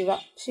of Shiva.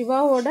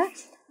 சிவாவோட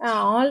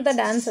all the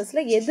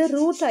டான்சஸில் எது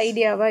ரூட்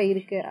ஐடியாவாக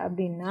இருக்குது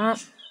அப்படின்னா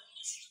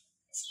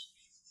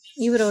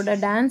இவரோட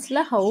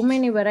டான்ஸில் ஹவு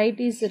மெனி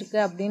வெரைட்டிஸ்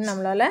இருக்குது அப்படின்னு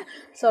நம்மளால்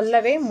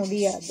சொல்லவே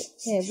முடியாது.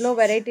 எவ்வளோ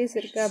வெரைட்டிஸ்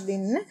இருக்குது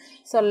அப்படின்னு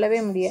சொல்லவே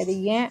முடியாது.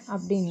 ஏன்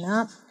அப்படின்னா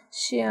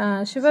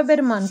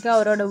சிவபெருமானுக்கு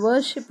அவரோட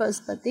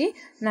வர்ஷிப்பர்ஸ் பற்றி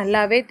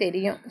நல்லாவே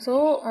தெரியும். ஸோ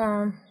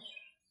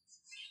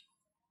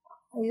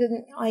இது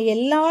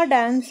எல்லா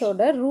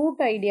டான்ஸோட ரூட்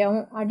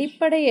ஐடியாவும்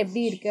அடிப்படை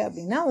எப்படி இருக்குது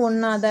அப்படின்னா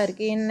ஒன்றா தான்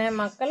இருக்குது. என்ன,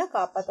 மக்களை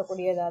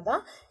காப்பாற்றக்கூடியதாக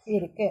தான்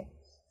இருக்குது.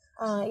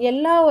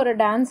 எல்லா ஒரு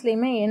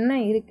டான்ஸ்லேயுமே என்ன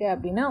இருக்குது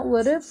அப்படின்னா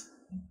ஒரு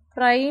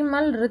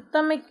ப்ரைமல்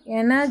ரித்தமிக்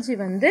எனர்ஜி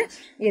வந்து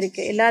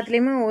இருக்குது.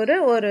 எல்லாத்துலேயுமே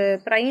ஒரு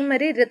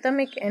ப்ரைமரி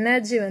ரித்தமிக்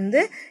எனர்ஜி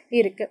வந்து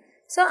இருக்குது.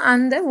 ஸோ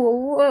அந்த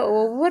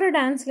ஒவ்வொரு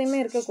டான்ஸ்லேயுமே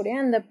இருக்கக்கூடிய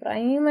அந்த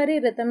ப்ரைமரி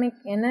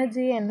ரித்தமிக்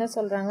எனர்ஜி என்ன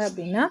சொல்கிறாங்க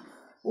அப்படின்னா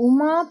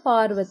உமா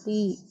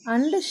பார்வதி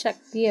அண்டு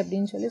சக்தி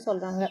அப்படின்னு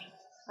சொல்கிறாங்க.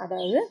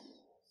 அதாவது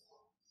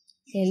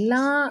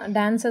எல்லா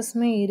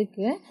டான்ஸஸுமே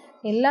இருக்குது,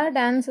 எல்லா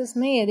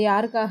டான்ஸஸுமே இது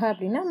யாருக்காக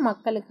அப்படின்னா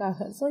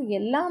மக்களுக்காக. ஸோ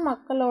எல்லா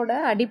மக்களோட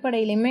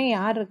அடிப்படையிலையுமே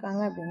யார்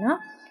இருக்காங்க அப்படின்னா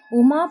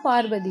உமா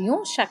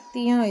பார்வதியும்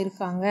சக்தியும்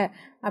இருக்காங்க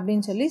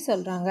அப்படின்னு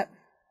சொல்கிறாங்க.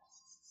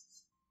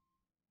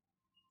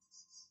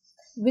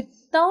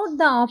 Without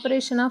the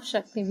operation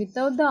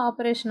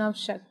of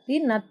Shakti,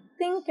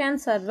 nothing can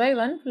survive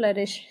and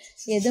flourish.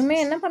 எதுவுமே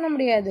என்ன பண்ண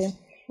முடியாது,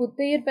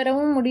 புத்துயிர்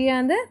பெறவும்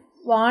முடியாது,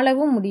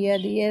 வாழவும்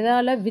முடியாது.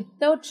 எதால்,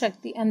 வித்தவுட்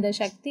சக்தி. அந்த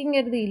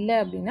சக்திங்கிறது இல்லை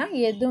அப்படின்னா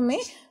எதுவுமே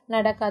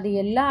நடக்காது.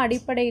 எல்லா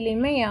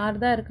அடிப்படையிலையுமே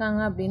யார் தான்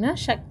இருக்காங்க அப்படின்னா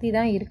சக்தி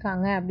தான்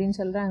இருக்காங்க அப்படின்னு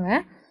சொல்கிறாங்க.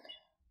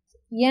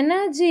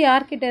 எனர்ஜி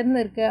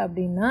யார்கிட்டேருந்து இருக்குது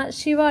அப்படின்னா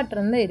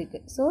சிவாட்டிருந்து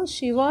இருக்குது. ஸோ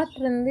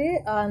சிவாட்டிருந்து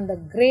அந்த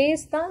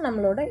கிரேஸ் தான்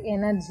நம்மளோட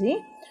energy.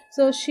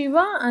 So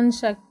Siva and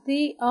Sakthi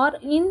R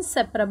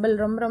inseparable.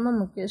 ரொம்ப ரொம்ப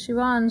முக்கியம்.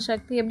 சிவா அண்ட்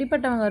சக்தி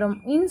எப்படிப்பட்டவங்க, ரொம்ப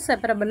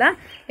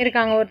இன்செப்பரபிளாக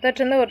இருக்காங்க.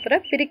 ஒருத்தர்கிட்ட ஒருத்தரை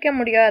பிரிக்க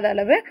முடியாத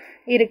அளவு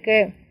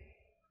இருக்குது.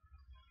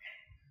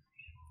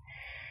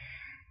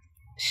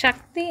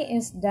 சக்தி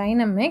is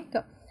dynamic,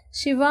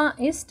 Siva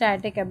is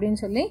static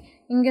அப்படின்னு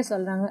இங்கே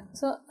சொல்கிறாங்க.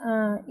 ஸோ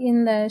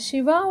இந்த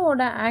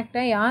சிவாவோட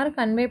ஆக்டை யார்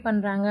கன்வே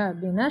பண்ணுறாங்க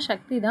அப்படின்னா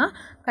சக்தி தான்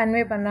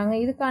கன்வே பண்ணுறாங்க.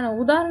 இதுக்கான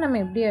உதாரணம்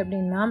எப்படி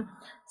அப்படின்னா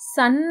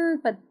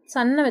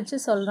சன்னை வச்சு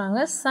சொல்கிறாங்க.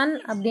 சன்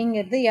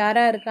அப்படிங்கிறது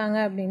யாராக இருக்காங்க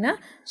அப்படின்னா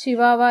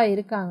சிவாவாக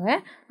இருக்காங்க.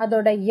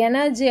 அதோட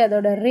எனர்ஜி,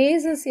 அதோட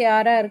ரேசஸ்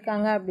யாராக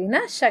இருக்காங்க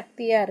அப்படின்னா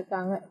சக்தியாக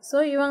இருக்காங்க. ஸோ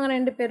இவங்க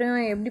 2 பேரும்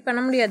எப்படி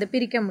பண்ண முடியாது,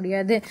 பிரிக்க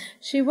முடியாது.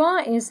 Siva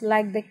is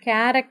like the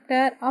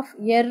character of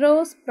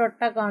Eros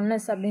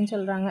புரோட்டகானஸ் அப்படின்னு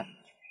சொல்கிறாங்க.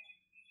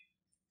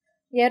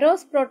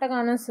 எரோஸ்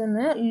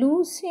புரோட்டகானஸ்ன்னு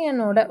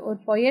லூசியனோட, ஒரு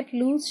பொயட்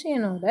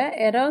லூசியனோட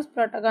எரோஸ்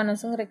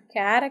புரோட்டகானஸுங்கிற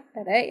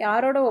கேரக்டரை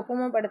யாரோட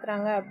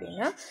ஒப்புமைப்படுத்துகிறாங்க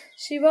அப்படின்னா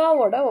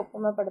சிவாவோட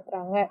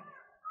ஒப்புமைப்படுத்துகிறாங்க.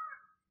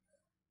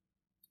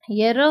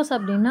 எரோஸ்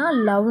அப்படின்னா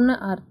லவ்னு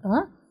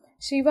அர்த்தம்.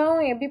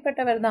 சிவாவும்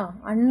எப்படிப்பட்டவர் தான்,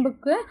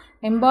 அன்புக்கு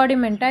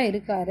எம்பாடிமெண்ட்டாக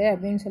இருக்காரு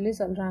அப்படின்னு சொல்லி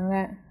சொல்கிறாங்க.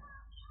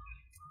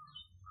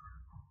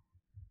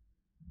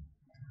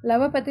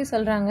 லவ்வை பற்றி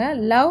சொல்கிறாங்க.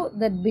 Love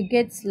that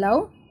bigots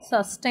love,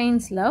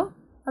 sustains love,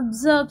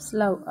 absorbs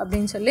love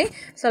அப்படின்னு சொல்லி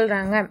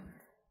சொல்கிறாங்க.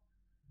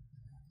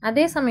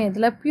 அதே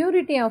சமயத்தில்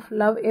பியூரிட்டி ஆஃப்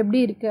லவ் எப்படி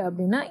இருக்குது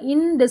அப்படின்னா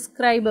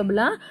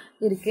இன்டிஸ்கிரைபபிளாக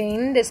இருக்குது.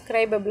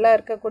 இன்டிஸ்கிரைபபிளாக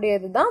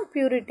இருக்கக்கூடியது தான்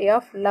பியூரிட்டி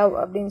ஆஃப் லவ்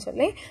அப்படின்னு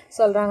சொல்லி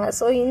சொல்கிறாங்க.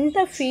 ஸோ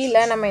இந்த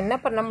ஃபீலை நம்ம என்ன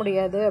பண்ண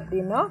முடியாது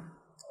அப்படின்னா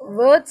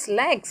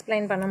வேர்ட்ஸில்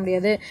எக்ஸ்பிளைன் பண்ண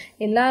முடியாது.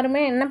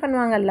 எல்லாருமே என்ன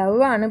பண்ணுவாங்க,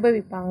 லவ்வை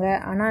அனுபவிப்பாங்க.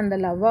 ஆனால் அந்த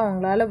லவ்வை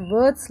அவங்களால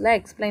வேர்ட்ஸில்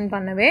எக்ஸ்பிளைன்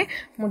பண்ணவே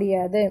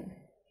முடியாது.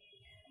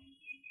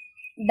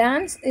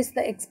 Dance is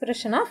the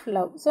expression of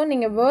love. So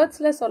நீங்கள்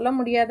வேர்ட்ஸில் சொல்ல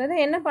முடியாததை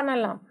என்ன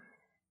பண்ணலாம்,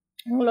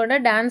 உங்களோட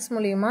டான்ஸ்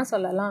மூலியமாக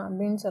சொல்லலாம்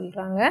அப்படின்னு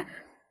சொல்கிறாங்க.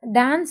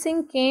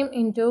 Dancing game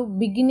into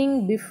beginning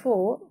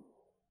before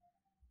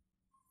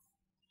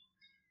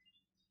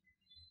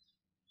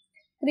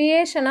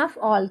creation of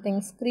all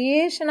things.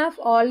 Creation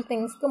of all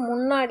திங்ஸ்க்கு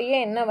முன்னாடியே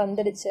என்ன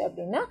வந்துடுச்சு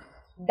அப்படின்னா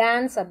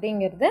டான்ஸ்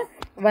அப்படிங்கிறது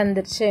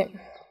வந்துடுச்சு.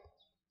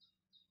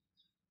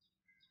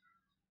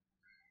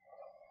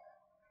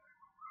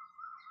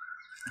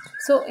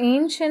 ஸோ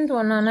ஏன்ஷியன்ட்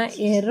ஒன்னான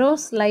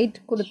எரோஸ் லைட்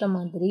கொடுத்த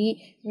மாதிரி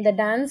இந்த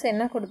டான்ஸ்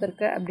என்ன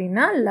கொடுத்துருக்கு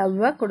அப்படின்னா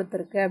லவ்வை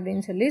கொடுத்துருக்கு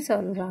அப்படின்னு சொல்லி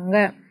சொல்கிறாங்க.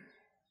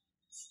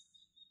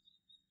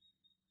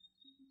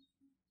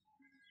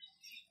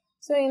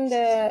 ஸோ இந்த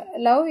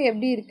லவ்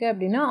எப்படி இருக்குது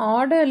அப்படின்னா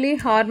ஆர்டர்லி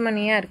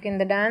ஹார்மனியாக இருக்குது.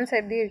 இந்த டான்ஸ்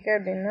எப்படி இருக்குது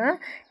அப்படின்னா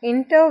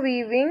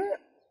இன்டர்வீவிங்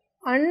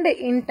அண்ட்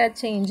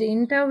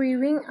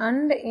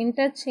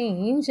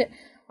இன்டர்சேஞ்ச்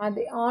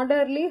அது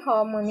ஆர்டர்லி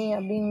ஹார்மனி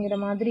அப்படிங்கிற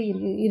மாதிரி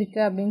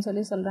இருக்குது அப்படின்னு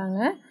சொல்லி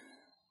சொல்கிறாங்க.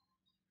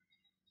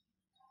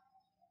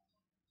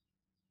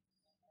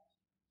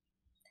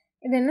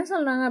 இது என்ன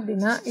சொல்கிறாங்க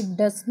அப்படின்னா it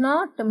does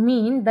not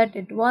mean that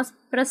it was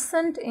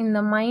present in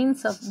the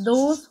minds of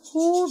those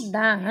who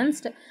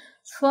danced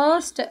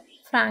first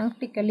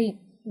ஃப்ராங்க்டிக்கலி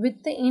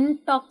with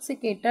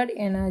intoxicated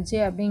energy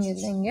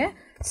அப்படிங்கிறது இங்கே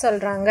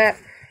சொல்கிறாங்க.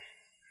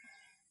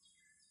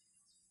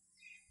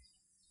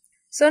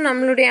 ஸோ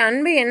நம்மளுடைய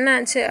அன்பு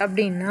என்னாச்சு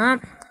அப்படின்னா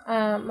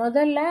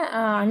முதல்ல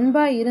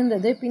அன்பாக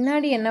இருந்தது,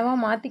 பின்னாடி என்னவா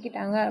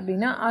மாற்றிக்கிட்டாங்க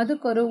அப்படின்னா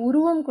அதுக்கு ஒரு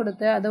உருவம்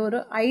கொடுத்து அதை ஒரு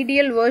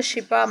ஐடியல்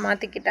வர்ஷிப்பாக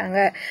மாற்றிக்கிட்டாங்க.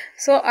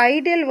 ஸோ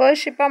ஐடியல்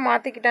வர்ஷிப்பாக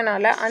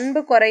மாற்றிக்கிட்டனால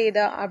அன்பு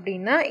குறையுதா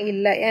அப்படின்னா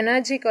இல்லை,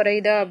 எனர்ஜி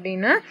குறையுதா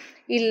அப்படின்னா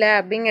இல்லை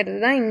அப்படிங்கிறது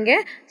தான் இங்கே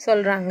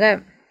சொல்கிறாங்க.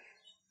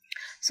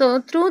 So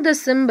through the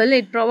simple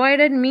it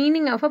provided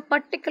meaning of a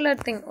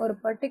particular thing. ஒரு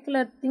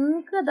பர்டிகுலர்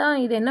திங்க்கு தான்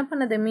இது என்ன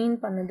பண்ணுது, மீன்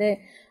பண்ணுது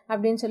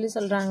அப்படின்னு சொல்லி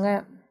சொல்கிறாங்க.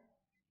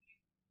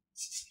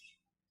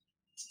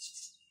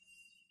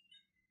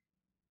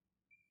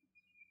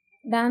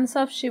 டான்ஸ்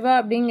ஆஃப் சிவா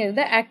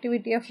அப்படிங்கிறது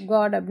ஆக்டிவிட்டி ஆஃப்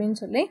காட் அப்படின்னு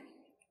சொல்லி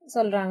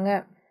சொல்கிறாங்க.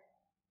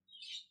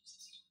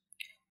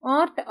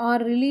 ஆர்ட்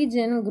ஆர்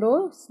ரிலீஜன்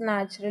க்ரோஸ்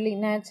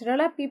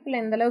நேச்சுரலாக பீப்புள்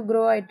எந்தளவு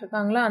க்ரோ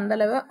ஆகிட்ருக்காங்களோ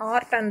அந்தளவு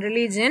ஆர்ட் அண்ட்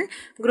ரிலீஜன்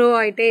க்ரோ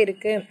ஆகிட்டே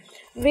இருக்குது.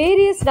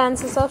 வேரியஸ்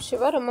டான்சஸ் ஆஃப்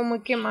சிவா ரொம்ப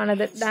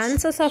முக்கியமானது.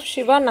 டான்சஸ் ஆஃப்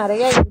சிவா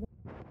நிறையா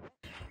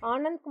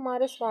ஆனந்த்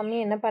குமார சுவாமி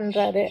என்ன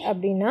பண்ணுறாரு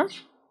அப்படின்னா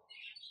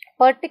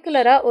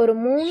பர்டிகுலராக ஒரு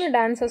 3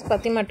 டான்சஸ்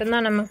பற்றி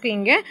மட்டும்தான் நமக்கு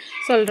இங்கே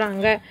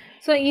சொல்கிறாங்க.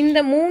 ஸோ இந்த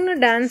 3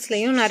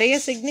 டான்ஸ்லேயும் நிறைய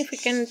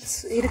சிக்னிஃபிகன்ஸ்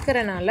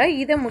இருக்கிறனால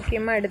இதை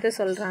முக்கியமாக எடுத்து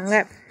சொல்கிறாங்க.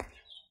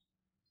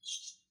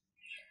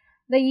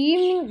 The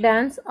evening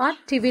dance R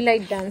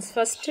டிவிலைட் dance.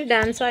 First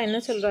டான்ஸாக என்ன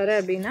சொல்கிறாரு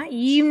அப்படின்னா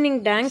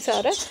ஈவினிங் டான்ஸ்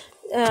ஆர்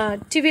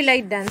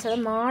டிவிலைட் டான்ஸ்,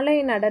 அதாவது மாலை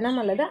நடனம்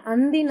அல்லது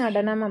அந்தி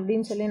நடனம்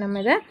அப்படின்னு சொல்லி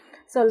நம்ம இதை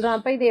சொல்கிறோம்.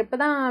 அப்போ இது எப்போ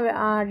தான்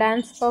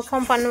டான்ஸ்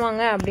பர்ஃபார்ம்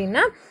பண்ணுவாங்க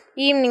அப்படின்னா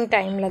ஈவினிங்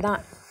டைமில்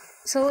தான்.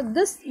 So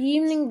this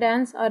evening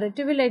dance R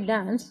டிவிலைட்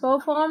dance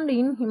performed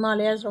in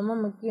Himalayas. ரொம்ப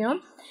முக்கியம்,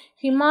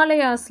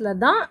 ஹிமாலயாஸில்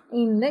தான்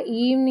இந்த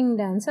ஈவினிங்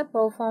டான்ஸை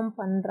பர்ஃபார்ம்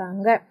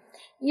பண்ணுறாங்க.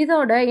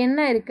 இதோட என்ன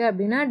இருக்குது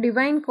அப்படின்னா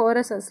டிவைன்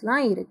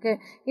கோரஸஸ்லாம் இருக்குது.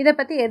 இதை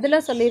பற்றி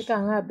எதில்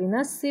சொல்லியிருக்காங்க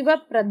அப்படின்னா சிவ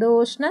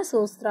பிரதோஷ்ண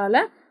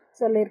சூஸ்திரால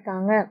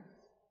சொல்லியிருக்காங்க.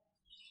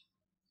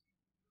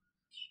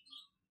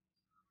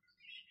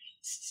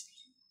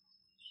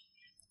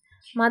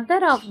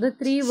 மதர் ஆஃப் த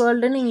 3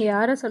 வேர்ல்டுன்னு இங்கே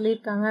யாரை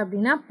சொல்லியிருக்காங்க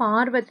அப்படின்னா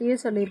பார்வதியை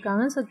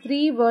சொல்லியிருக்காங்க. ஸோ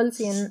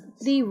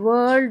 3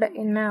 வேர்ல்டு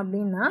என்ன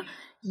அப்படின்னா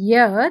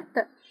earth,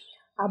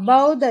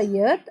 above the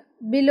earth,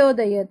 below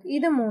the earth.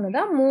 இது 3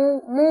 தான்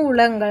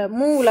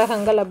மூ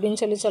உலகங்கள்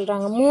அப்படின்னு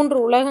சொல்கிறாங்க. 3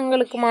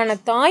 உலகங்களுக்குமான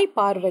தாய்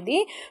பார்வதி.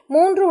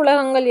 3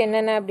 உலகங்கள்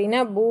என்னென்ன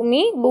அப்படின்னா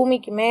பூமி,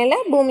 பூமிக்கு மேலே,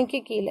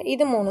 பூமிக்கு கீழே,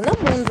 இது 3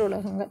 தான் 3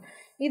 உலகங்கள்.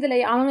 இதில்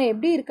அவங்க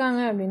எப்படி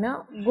இருக்காங்க அப்படின்னா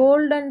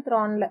கோல்டன்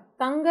த்ரானில்,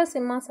 தங்க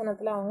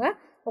சிம்மாசனத்தில் அவங்க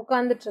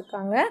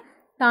உட்காந்துட்ருக்காங்க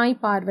தாய்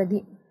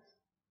பார்வதி.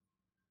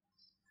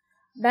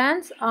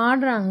 டான்ஸ்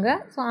ஆடுறாங்க.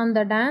 ஸோ அந்த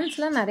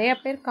டான்ஸில் நிறைய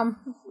பேர்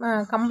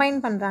கம்பைன்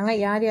பண்ணுறாங்க.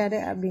 யார் யார்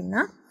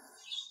அப்படின்னா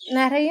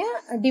நிறைய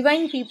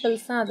டிவைன்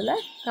பீப்புள்ஸ் தான்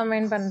அதில்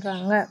கம்பைன்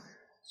பண்ணுறாங்க.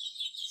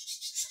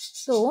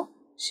 ஸோ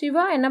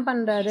சிவா என்ன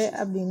பண்ணுறாரு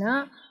அப்படின்னா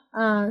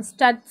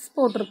ஸ்டட்ஸ்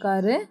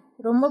போட்டிருக்காரு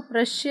ரொம்ப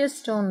ப்ரெஷியஸ்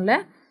ஸ்டோனில்.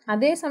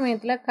 அதே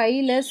சமயத்தில்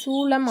கையில்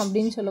சூலம்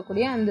அப்படின்னு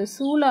சொல்லக்கூடிய அந்த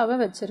சூலாவை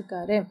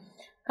வச்சுருக்காரு.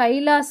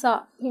 கைலாசா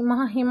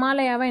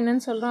ஹிமாலயாவை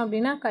என்னென்னு சொல்கிறோம்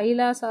அப்படின்னா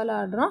கைலாசாவில்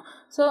ஆடுறோம்.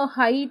 ஸோ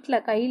ஹைட்டில்,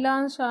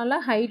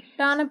 கைலாசாவில்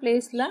ஹைட்டான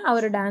பிளேஸில்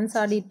அவர் டான்ஸ்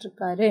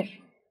ஆடிட்டுருக்காரு.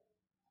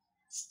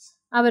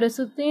 அவரை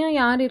சுற்றியும்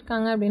யார்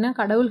இருக்காங்க அப்படின்னா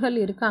கடவுள்கள்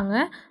இருக்காங்க.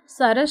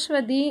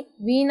 சரஸ்வதி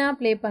வீணா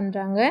ப்ளே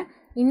பண்ணுறாங்க,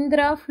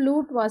 Indira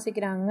flute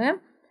வாசிக்கிறாங்க,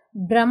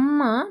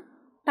 Brahma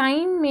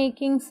time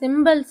making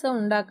சிம்பிள்ஸை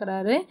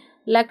உண்டாக்குறாரு,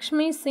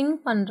 Lakshmi Singh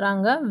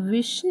பண்ணுறாங்க,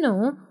 விஷ்ணு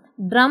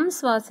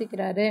ட்ரம்ஸ்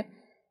வாசிக்கிறாரு.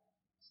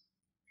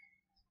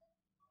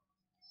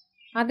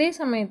 அதே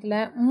சமயத்தில்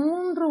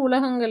 3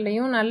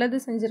 உலகங்கள்லேயும் நல்லது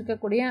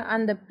செஞ்சுருக்கக்கூடிய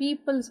அந்த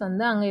பீப்புள்ஸ்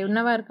வந்து அங்கே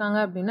என்னவா இருக்காங்க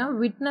அப்படின்னா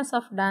விட்னஸ்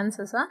ஆஃப்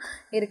டான்ஸஸாக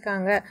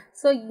இருக்காங்க.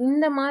 ஸோ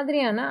இந்த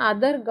மாதிரியான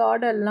அதர்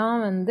காடெல்லாம்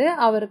வந்து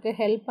அவருக்கு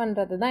ஹெல்ப்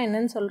பண்ணுறது தான்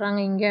என்னன்னு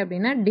சொல்கிறாங்க இங்கே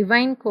அப்படின்னா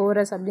டிவைன்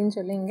கோரஸ் அப்படின்னு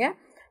சொல்லி இங்கே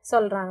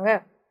சொல்கிறாங்க.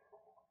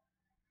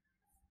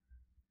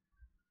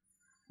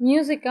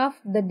 Music of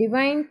the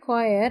divine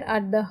choir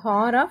at the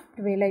hour of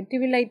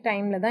twilight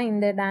டைமில் தான்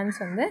இந்த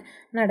டான்ஸ் வந்து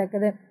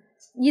நடக்குது.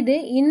 இது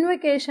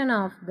இன்வொகேஷன்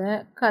ஆஃப் த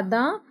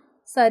கதா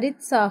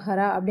சரித்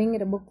சாகரா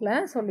அப்படிங்கிற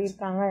புக்கில்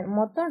சொல்லியிருக்காங்க.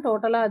 மொத்தம்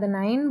டோட்டலாக அது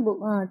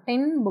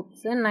 10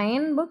 புக்ஸு.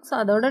 9 புக்ஸ்,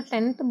 அதோட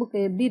 10th புக்கு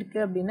எப்படி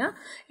இருக்குது அப்படின்னா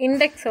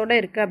இண்டெக்ஸோடு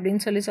இருக்குது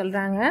அப்படின்னு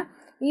சொல்கிறாங்க.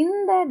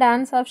 இந்த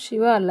டான்ஸ் ஆஃப்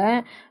சிவாவில்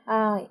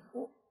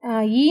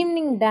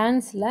ஈவினிங்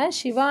டான்ஸில்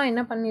சிவா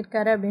என்ன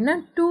பண்ணியிருக்காரு அப்படின்னா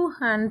 2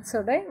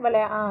 ஹேண்ட்ஸோட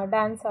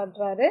டான்ஸ்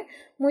ஆடுறாரு.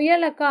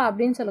 முயலக்கா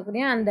அப்படின்னு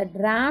சொல்லக்கூடிய அந்த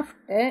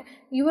டிராஃப்ட்டு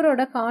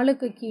இவரோட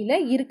காலுக்கு கீழே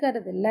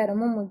இருக்கிறது இல்லை,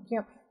 ரொம்ப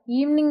முக்கியம்.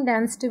 ஈவினிங்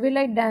டான்ஸ்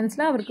ட்விலைட்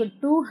டான்ஸில் அவருக்கு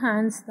 2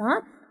 ஹேண்ட்ஸ் தான்,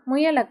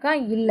 முயலக்கா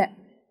இல்லை.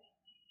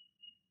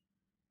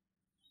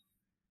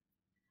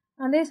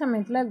 அதே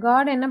சமயத்தில்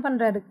காட் என்ன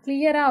பண்ணுறாரு,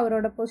 கிளியராக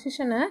அவரோட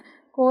பொசிஷனை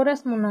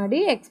கோரஸ் முன்னாடி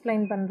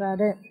எக்ஸ்பிளைன்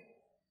பண்ணுறாரு.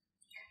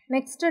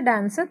 Next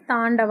dance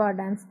Tandava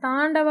dance.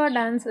 Tandava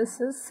dance is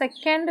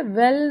second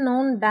well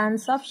known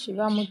dance of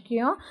Siva.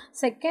 முக்கியம்,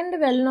 second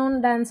well known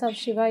dance of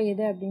Siva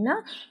எது அப்படின்னா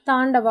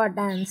தாண்டவா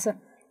டான்ஸ்.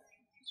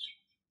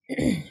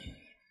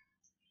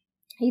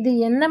 இது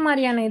எந்த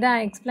மாதிரியான இதை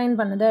எக்ஸ்பிளைன்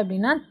பண்ணுது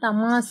அப்படின்னா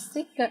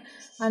தமாசிக்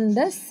அந்த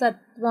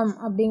சத்வம்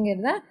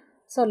அப்படிங்கிறத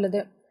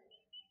சொல்லுது.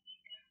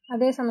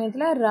 அதே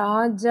சமயத்தில்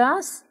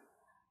ராஜாஸ்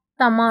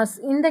தமாஸ்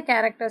இந்த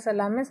கேரக்டர்ஸ்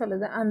எல்லாமே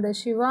சொல்லுது. அந்த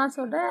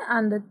சிவாஸோட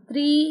அந்த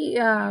 3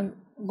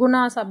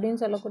 குணாஸ்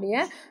அப்படின்னு சொல்லக்கூடிய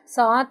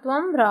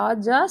சாத்வம்,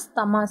 ராஜாஸ்,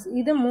 தமாஸ்,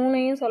 இது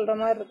 3ஐயும் சொல்கிற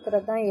மாதிரி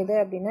இருக்கிறது தான் எது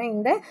அப்படின்னா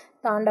இந்த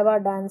தாண்டவா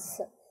டான்ஸ்.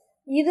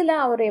 இதில்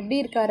அவர் எப்படி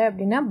இருக்கார்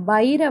அப்படின்னா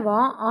பைரவா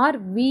ஆர்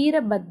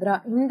வீரபத்ரா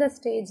இந்த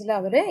ஸ்டேஜில்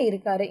அவர்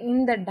இருக்கார்.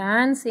 இந்த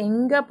டான்ஸ்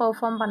எங்கே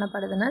பெர்ஃபார்ம்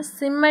பண்ணப்படுதுன்னா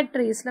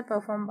சிமெட்ரிஸில்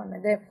பெர்ஃபார்ம்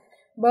பண்ணுது.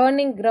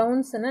 பேர்னிங்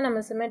கிரவுண்ட்ஸ்னு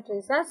நம்ம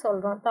சிமெட்ரிஸாக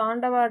சொல்கிறோம்.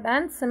 Tandava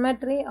dance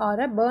symmetry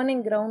R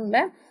burning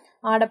கிரவுண்டில்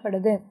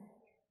ஆடப்படுது.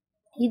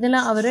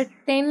 இதில் அவர்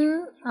 10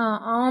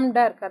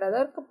 ஆர்ம்டாக இருக்கார்,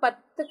 அதாவது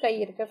 10 கை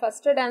இருக்குது.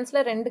 ஃபஸ்ட்டு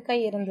டான்ஸில் 2 கை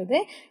இருந்தது,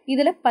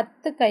 இதில்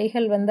 10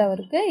 கைகள் வந்து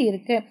அவருக்கு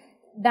இருக்குது.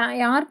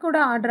 யார் கூட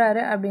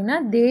ஆடுறாரு அப்படின்னா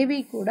தேவி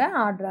கூட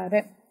ஆடுறாரு.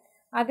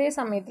 அதே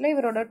சமயத்தில்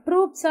இவரோட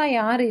ட்ரூப்ஸாக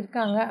யார்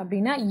இருக்காங்க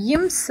அப்படின்னா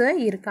இம்ஸ்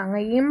இருக்காங்க.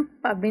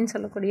 இம்ப் அப்படின்னு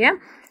சொல்லக்கூடிய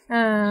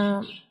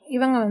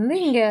இவங்க வந்து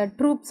இங்கே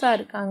ட்ரூப்ஸாக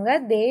இருக்காங்க.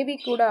 தேவி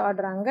கூட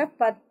ஆடுறாங்க.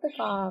 10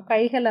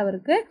 கைகள்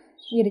அவருக்கு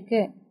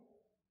இருக்குது.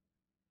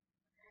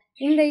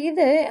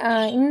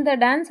 இந்த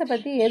டான்ஸை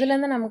பற்றி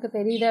எதுலேருந்து நமக்கு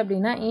தெரியுது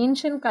அப்படின்னா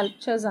ஏன்ஷியன்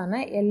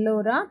கல்ச்சர்ஸான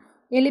எல்லோரா,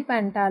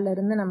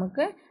 எலிபேண்டாலிருந்து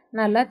நமக்கு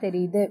நல்லா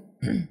தெரியுது.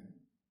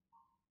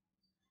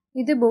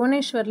 இது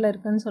புவனேஸ்வரில்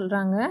இருக்குதுன்னு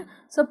சொல்கிறாங்க.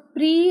 ஸோ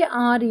ப்ரீ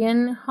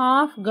ஆரியன்,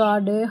 ஹாஃப்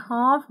காடு,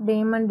 ஹாஃப்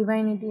டேமன்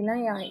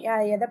டிவைனிட்டிலாம்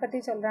எதை பற்றி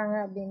சொல்கிறாங்க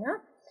அப்படின்னா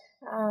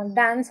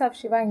டான்ஸ் ஆஃப்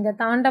சிவா இந்த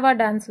தாண்டவா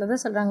டான்ஸில்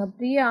தான் சொல்கிறாங்க.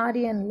 ப்ரீ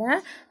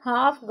ஆரியனில்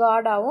ஹாஃப்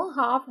காடாகவும்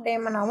ஹாஃப்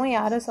டேமனாகவும்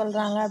யாரை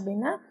சொல்கிறாங்க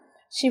அப்படின்னா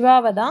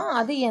சிவாவை தான்.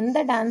 அது எந்த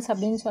டான்ஸ்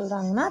அப்படின்னு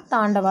சொல்கிறாங்கன்னா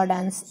தாண்டவா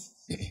டான்ஸ்.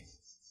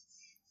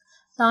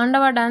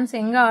 தாண்டவா டான்ஸ்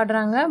எங்கே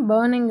ஆடுறாங்க,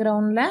 பேர்னிங்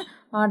கிரவுண்டில்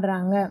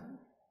ஆடுறாங்க.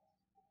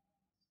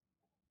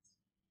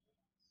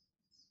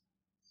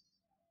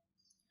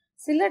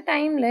 சில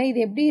டைமில் இது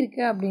எப்படி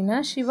இருக்குது அப்படின்னா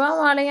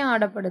சிவாவாலையும்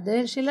ஆடப்படுது,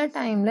 சில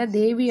டைமில்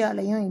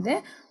தேவியாலையும் இது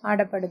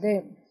ஆடப்படுது.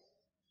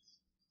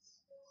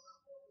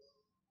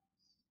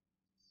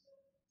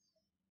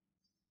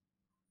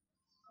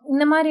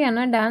 இந்த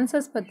மாதிரியான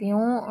டான்சஸ்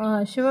பற்றியும்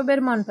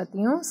சிவபெருமான்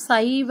பற்றியும்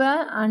சைவ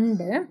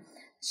அண்டு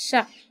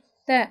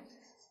சக்த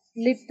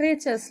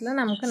லிட்ரேச்சர்ஸில்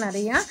நமக்கு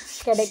நிறையா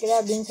கிடைக்குது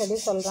அப்படின்னு சொல்லி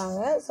சொல்கிறாங்க.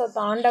 So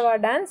Tandava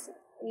dance,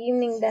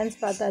 evening dance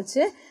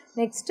பார்த்தாச்சு.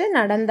 நெக்ஸ்ட்டு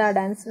நடந்தா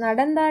டான்ஸ்.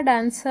 நடந்தா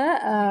டான்ஸை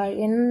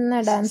என்ன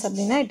டான்ஸ்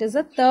அப்படின்னா it is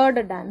a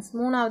third dance.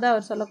 மூணாவது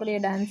அவர் சொல்லக்கூடிய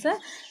டான்ஸு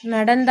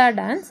நடந்தா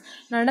டான்ஸ்.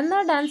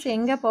 நடந்தா டான்ஸ்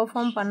எங்கே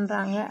பெர்ஃபார்ம்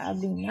பண்ணுறாங்க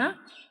அப்படின்னா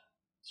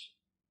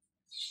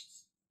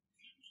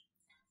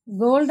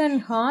கோல்டன்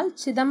ஹால்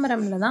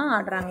சிதம்பரமில் தான்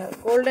ஆடுறாங்க.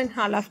 Golden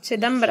hall of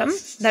Chidambaram,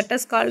 that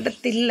is called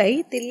Thillai.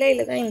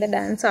 தில்லையில் தான் இந்த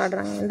டான்ஸ்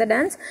ஆடுறாங்க. இந்த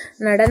டான்ஸ்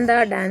நடந்தா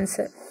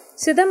டான்ஸு.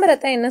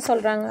 சிதம்பரத்தை என்ன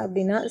சொல்கிறாங்க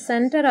அப்படின்னா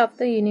சென்டர் ஆஃப்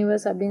த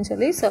யூனிவர்ஸ் அப்படின்னு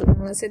சொல்லி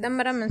சொல்கிறாங்க.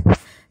 Chidambaram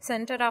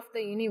centre of the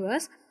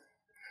universe.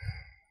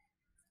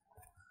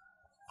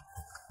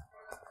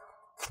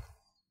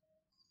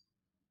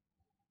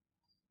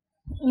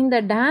 இந்த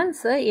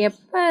டான்ஸை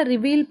எப்போ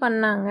ரிவீல்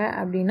பண்ணாங்க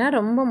அப்படின்னா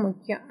ரொம்ப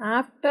முக்கியம்.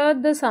 After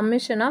the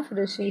submission of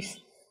rishis.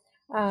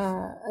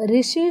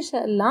 Rishis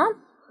எல்லாம்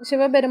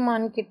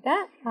சிவபெருமான் கிட்ட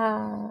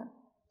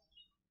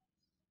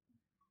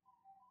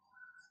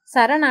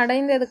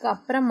சரணடைந்ததுக்கு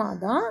அப்புறமா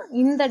தான்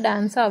இந்த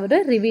டான்ஸை அவர்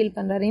ரிவீல்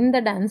பண்ணுறாரு, இந்த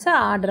டான்ஸை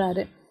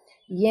ஆடுறாரு.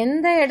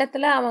 எந்த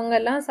இடத்துல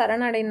அவங்கெல்லாம்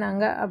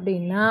சரணடைந்தாங்க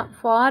அப்படின்னா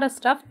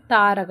ஃபாரஸ்ட் ஆஃப்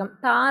தாரகம்,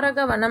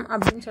 தாரகவனம்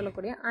அப்படின்னு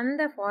சொல்லக்கூடிய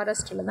அந்த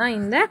ஃபாரஸ்ட்டில் தான்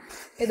இந்த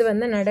இது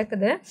வந்து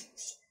நடக்குது.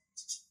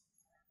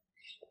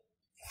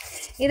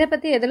 இதை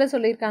பற்றி எதில்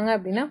சொல்லியிருக்காங்க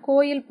அப்படின்னா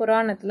கோயில்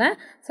புராணத்தில்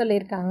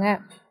சொல்லியிருக்காங்க.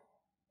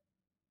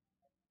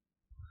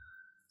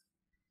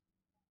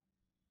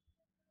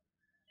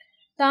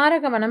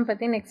 தாரகவனம்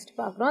பற்றி நெக்ஸ்ட்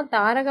பார்க்குறோம்.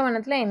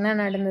 தாரகவனத்தில் என்ன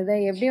நடந்தது,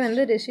 எப்படி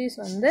வந்து ரிஷிஸ்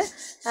வந்து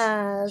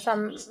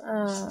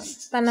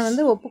தன்னை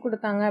வந்து ஒப்பு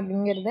கொடுத்தாங்க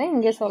அப்படிங்கிறத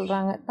இங்கே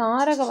சொல்கிறாங்க.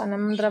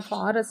 தாரகவனம்ன்ற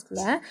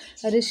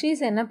ஃபாரஸ்ட்டில்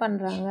ரிஷிஸ் என்ன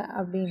பண்ணுறாங்க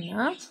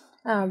அப்படின்னா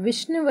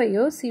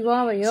விஷ்ணுவையோ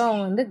சிவாவையோ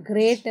அவங்க வந்து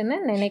கிரேட்டுன்னு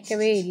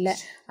நினைக்கவே இல்லை.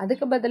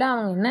 அதுக்கு பதிலாக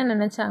அவங்க என்ன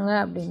நினச்சாங்க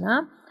அப்படின்னா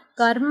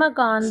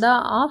கர்மகாந்தா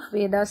ஆஃப்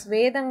வேதாஸ்,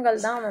 வேதங்கள்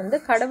தான் வந்து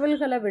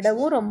கடவுள்களை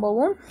விடவும்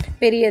ரொம்பவும்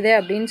பெரியது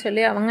அப்படின்னு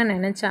சொல்லி அவங்க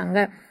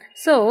நினச்சாங்க.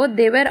 So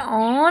they were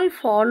all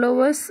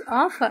followers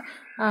of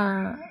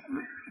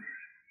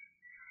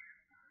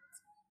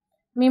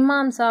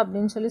மீமாம்சா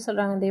அப்படின்னு சொல்லி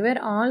சொல்கிறாங்க. they were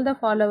all the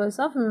followers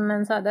of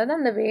மீமாம்சா, அதாவது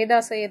அந்த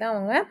வேதாசையை தான்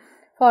அவங்க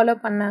ஃபாலோ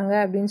பண்ணாங்க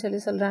அப்படின்னு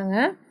சொல்லி சொல்கிறாங்க.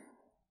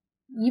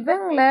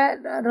 இவங்களை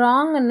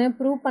ராங்குன்னு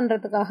ப்ரூவ்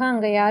பண்ணுறதுக்காக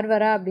அங்கே யார்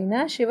வரா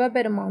அப்படின்னா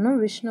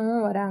சிவபெருமானும்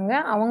விஷ்ணுவும் வராங்க.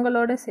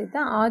 அவங்களோட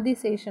சேர்த்து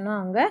ஆதிசேஷனும்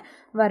அங்கே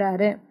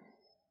வராரு.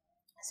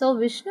 ஸோ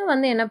விஷ்ணு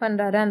வந்து என்ன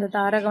பண்ணுறாரு அந்த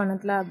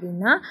தாரகவனத்தில்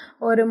அப்படின்னா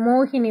ஒரு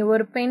மோகினி,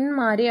 ஒரு பெண்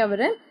மாதிரி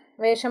அவர்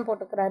வேஷம்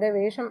போட்டுக்கிறாரு.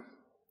 வேஷம்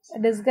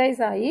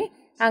டிஸ்கைஸ் ஆகி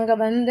அங்கே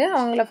வந்து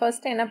அவங்கள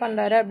ஃபர்ஸ்ட் என்ன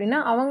பண்ணுறாரு அப்படின்னா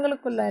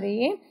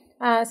அவங்களுக்குள்ளாரையே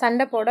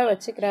சண்டை போட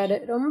வச்சுக்கிறாரு.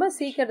 ரொம்ப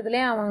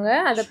சீக்கிரத்துலேயே அவங்க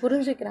அதை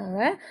புரிஞ்சுக்கிறாங்க.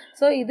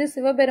 ஸோ இது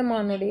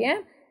சிவபெருமானுடைய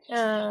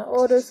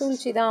ஒரு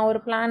சூழ்ச்சி தான், ஒரு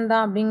பிளான்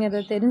தான்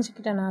அப்படிங்கிறத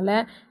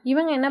தெரிஞ்சுக்கிட்டனால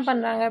இவங்க என்ன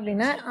பண்ணுறாங்க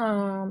அப்படின்னா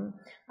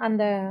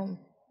அந்த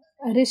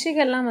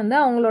ரிஷிகள்லாம் வந்து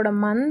அவங்களோட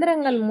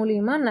மந்திரங்கள்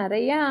மூலிமா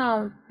நிறையா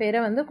பேரை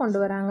வந்து கொண்டு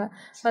வராங்க.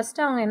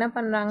 ஃபஸ்ட்டு அவங்க என்ன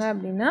பண்ணுறாங்க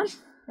அப்படின்னா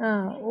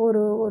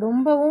ஒரு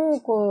ரொம்பவும்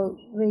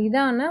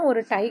இதான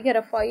ஒரு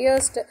டைகரை,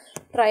 ஃபயர்ஸ்ட்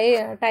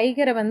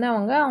டைகரை வந்து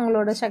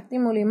அவங்களோட சக்தி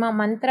மூலிமா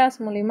மந்த்ராஸ்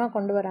மூலிமா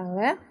கொண்டு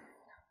வராங்க.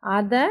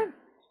 அதை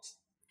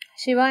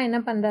சிவா என்ன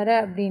பண்ணுறாரு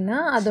அப்படின்னா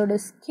அதோட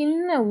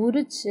ஸ்கின்னை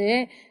உரித்து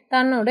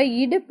தன்னோட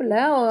இடுப்பில்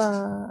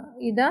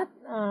இதாக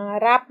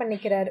ரேப்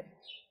பண்ணிக்கிறாரு.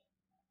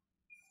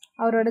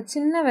 அவரோட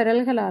சின்ன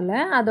விரல்களால்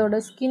அதோட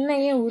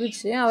ஸ்கின்னையே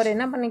உரித்து அவர்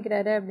என்ன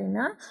பண்ணிக்கிறாரு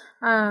அப்படின்னா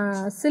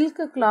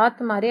சில்க்கு கிளாத்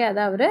மாதிரி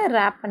அதை அவர்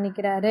ரேப்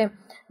பண்ணிக்கிறாரு.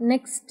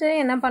 நெக்ஸ்ட்டு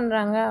என்ன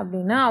பண்ணுறாங்க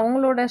அப்படின்னா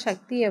அவங்களோட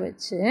சக்தியை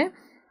வச்சு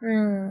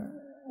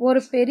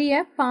ஒரு பெரிய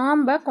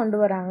பாம்பை கொண்டு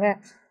வராங்க.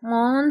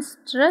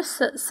 மான்ஸ்ட்ரஸ்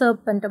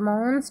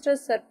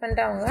சர்பெண்ட்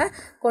அவங்க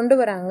கொண்டு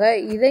வராங்க.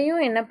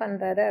 இதையும் என்ன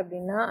பண்ணுறாரு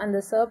அப்படின்னா அந்த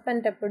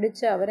சர்பெண்ட்டை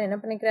பிடிச்சி அவர் என்ன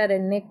பண்ணிக்கிறாரு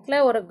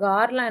நெக்கில் ஒரு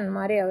கார்லாண்ட்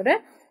மாதிரி அவர்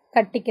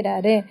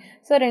கட்டிக்கிறாரு.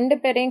 ஸோ 2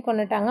 பேரையும்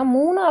கொண்டுட்டாங்க.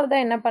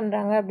 மூணாவதாக என்ன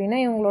பண்ணுறாங்க அப்படின்னா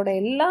இவங்களோட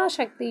எல்லா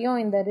சக்தியும்,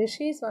 இந்த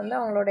ரிஷிஸ் வந்து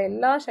அவங்களோட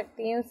எல்லா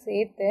சக்தியும்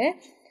சேர்த்து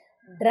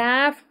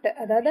டிராஃப்ட்,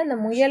 அதாவது அந்த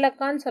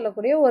முயலக்கான்னு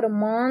சொல்லக்கூடிய ஒரு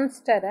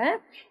மான்ஸ்டரை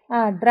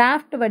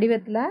டிராஃப்ட்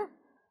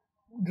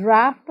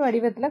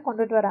வடிவத்தில்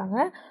கொண்டுட்டு வராங்க.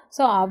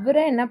 ஸோ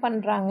அவரை என்ன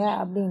பண்ணுறாங்க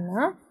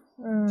அப்படின்னா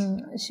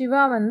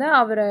சிவா வந்து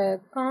அவரை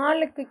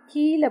காலுக்கு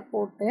கீழே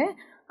போட்டு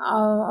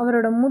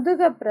அவரோட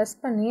முதுகை ப்ரெஸ்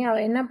பண்ணி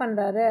அவர் என்ன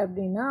பண்ணுறாரு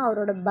அப்படின்னா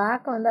அவரோட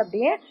பேக்கை வந்து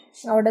அப்படியே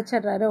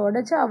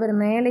உடைச்சி அவர்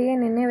மேலேயே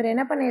நின்று இவர்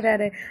என்ன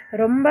பண்ணிடுறாரு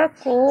ரொம்ப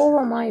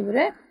கோவமாக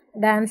இவர்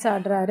டான்ஸ்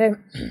ஆடுறாரு.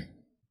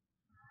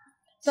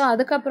 ஸோ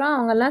அதுக்கப்புறம்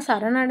அவங்கெல்லாம்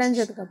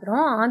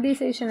சரணடைஞ்சதுக்கப்புறம்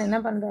ஆதிசேஷன் என்ன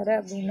பண்ணுறாரு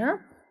அப்படின்னா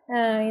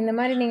இந்த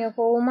மாதிரி நீங்கள்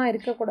கோவமாக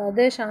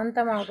இருக்கக்கூடாது,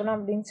 சாந்தமாகணும்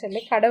அப்படின்னு சொல்லி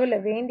கடவுளை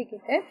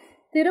வேண்டிக்கிட்டு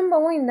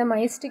திரும்பவும் இந்த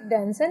மைஸ்டிக்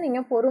டான்ஸை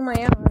நீங்கள்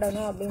பொறுமையாக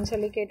ஆடணும் அப்படின்னு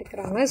சொல்லி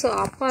கேட்டுக்கிறாங்க. ஸோ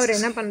அப்போ அவர்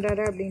என்ன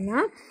பண்ணுறாரு அப்படின்னா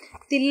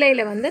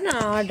தில்லையில் வந்து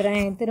நான்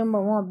ஆடுறேன்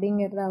திரும்பவும்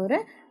அப்படிங்கிறத அவர்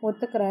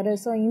ஒத்துக்கிறாரு.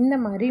 ஸோ இந்த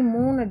மாதிரி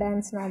 3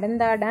 டான்ஸ்,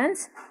 நடந்தா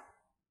டான்ஸ்,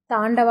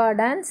 தாண்டவா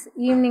டான்ஸ்,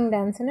 ஈவினிங்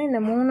டான்ஸ்னு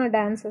இந்த 3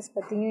 டான்ஸஸ்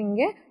பற்றியும்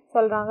இங்கே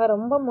சொல்கிறாங்க.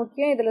 ரொம்ப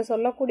முக்கியம். இதில்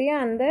சொல்லக்கூடிய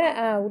அந்த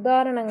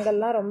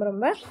உதாரணங்கள்லாம் ரொம்ப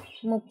ரொம்ப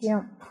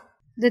முக்கியம்.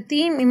 The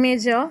theme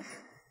image of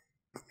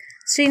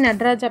Sri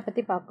Nataraja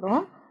பற்றி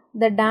பார்க்குறோம்.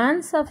 த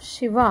டான்ஸ் ஆஃப்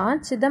சிவா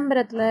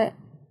சிதம்பரத்தில்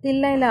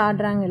தில்லையில்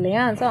ஆடுறாங்க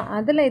இல்லையா, ஸோ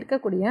அதில்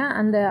இருக்கக்கூடிய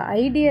அந்த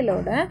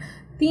ஐடியலோட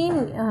தீம்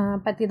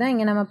பற்றி தான்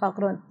இங்கே நம்ம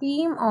பார்க்குறோம்.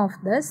 Theme of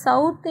the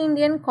south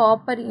Indian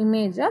copper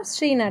image of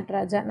Sri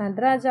Nataraja.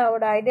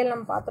 நடராஜாவோட ideal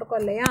நம்ம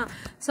பார்த்துருக்கோம் இல்லையா,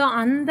 ஸோ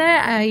அந்த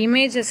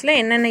இமேஜஸில்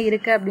என்னென்ன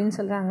இருக்குது அப்படின்னு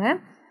சொல்கிறாங்க.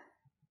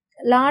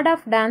 லார்ட்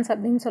ஆஃப் டான்ஸ்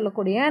அப்படின்னு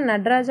சொல்லக்கூடிய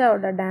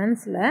நடராஜாவோட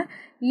டான்ஸில்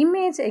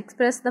இமேஜ்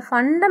எக்ஸ்பிரஸ் த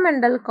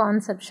ஃபண்டமெண்டல்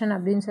கான்செப்ஷன்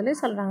அப்படின்னு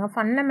சொல்கிறாங்க.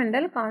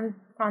 ஃபண்டமெண்டல்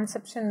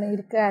கான்செப்ஷன்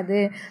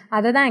இருக்குது,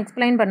 அதை தான்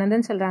எக்ஸ்பிளைன்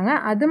பண்ணதுன்னு சொல்கிறாங்க.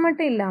 அது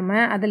மட்டும்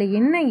இல்லாமல் அதில்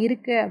என்ன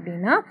இருக்குது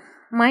அப்படின்னா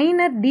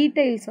மைனர்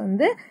டீட்டெயில்ஸ்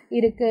வந்து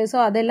இருக்குது. ஸோ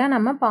அதெல்லாம்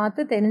நம்ம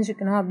பார்த்து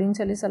தெரிஞ்சுக்கணும்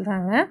அப்படின்னு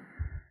சொல்கிறாங்க.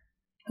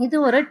 இது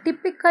ஒரு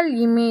typical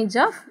image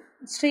of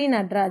Sri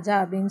Nataraja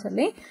அப்படின்னு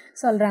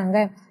சொல்கிறாங்க.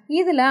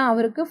 இதில்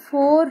அவருக்கு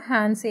 4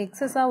 ஹேண்ட்ஸ்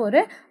எக்ஸஸாக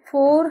ஒரு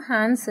 4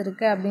 ஹேண்ட்ஸ்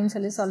இருக்குது அப்படின்னு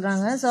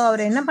சொல்கிறாங்க. ஸோ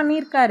அவர் என்ன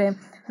பண்ணியிருக்காரு,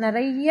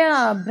 நிறைய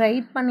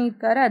பிரைட்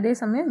பண்ணியிருக்காரு, அதே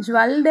சமயம்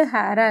ஜுவல்டு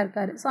ஹேராக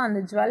இருக்கார். ஸோ அந்த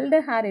ஜுவல்டு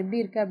ஹேர்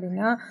எப்படி இருக்குது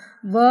அப்படின்னா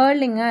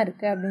வேர்லிங்காக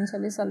இருக்குது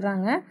அப்படின்னு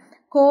சொல்கிறாங்க.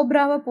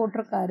 கோப்ராவை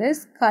போட்டிருக்காரு,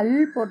 ஸ்கல்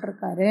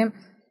போட்டிருக்காரு.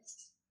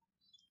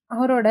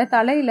 அவரோட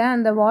தலையில்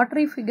அந்த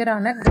வாட்டரி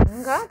ஃபிகரான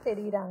கங்கா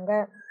தெரிகிறாங்க.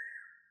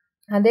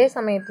 அதே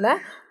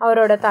சமயத்தில்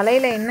அவரோட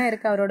தலையில் என்ன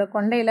இருக்குது, அவரோட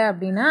கொண்டையில்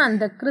அப்படின்னா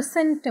அந்த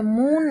கிறிசன்ட்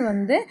மூன்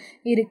வந்து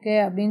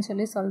இருக்குது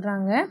அப்படின்னு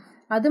சொல்கிறாங்க.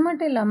 அது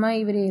மட்டும் இல்லாமல்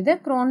இவர் எதை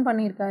க்ரோன்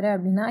பண்ணியிருக்காரு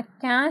அப்படின்னா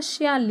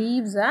கேஷியா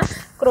லீவ்ஸை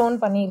க்ரோன்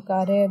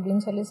பண்ணியிருக்காரு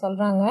அப்படின்னு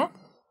சொல்கிறாங்க.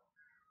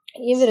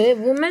 இவர்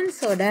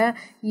உமன்ஸோட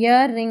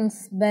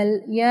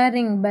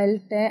இயர்ரிங்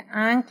பெல்ட்டு,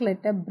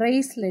 ஆங்க்லெட்டு,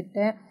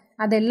 ப்ரேஸ்லெட்டு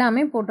அது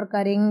எல்லாமே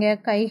போட்டிருக்காரு. இங்கே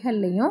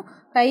கைகள்லேயும்,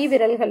 கை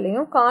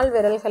விரல்கள்லேயும், கால்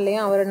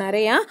விரல்கள்லேயும் அவர்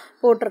நிறையா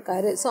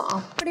போட்டிருக்காரு. ஸோ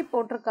அப்படி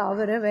போட்டிருக்க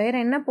அவர் வேறு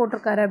என்ன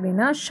போட்டிருக்காரு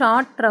அப்படின்னா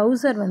ஷார்ட்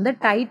ட்ரௌசர் வந்து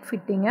டைட்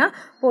ஃபிட்டிங்காக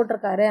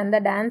போட்டிருக்காரு அந்த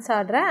டான்ஸ்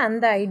ஆடுற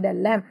அந்த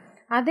ஐடலில்.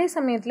 அதே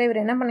சமயத்தில்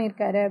இவர் என்ன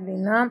பண்ணியிருக்காரு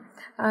அப்படின்னா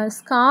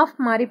ஸ்கார்ஃப்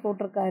மாதிரி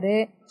போட்டிருக்காரு,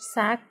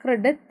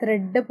 சாக்ரடு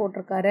த்ரெட்டு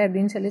போட்டிருக்காரு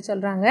அப்படின்னு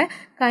சொல்கிறாங்க.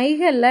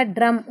 கைகளில்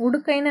ட்ரம்,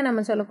 உடுக்கைன்னு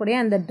நம்ம சொல்லக்கூடிய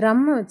அந்த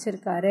ட்ரம்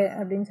வச்சுருக்காரு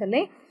அப்படின்னு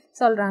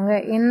சொல்கிறாங்க.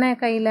 என்ன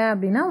கையில்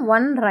அப்படின்னா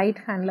 1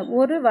 ரைட் ஹேண்டில்,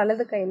 ஒரு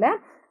வலது கையில்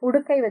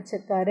உடுக்கை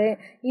வச்சுருக்காரு.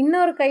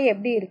 இன்னொரு கை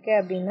எப்படி இருக்குது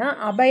அப்படின்னா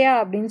அபயா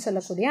அப்படின்னு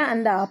சொல்லக்கூடிய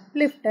அந்த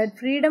அப்லிஃப்டட்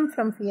ஃப்ரீடம்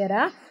ஃப்ரம்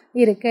ஃபியராக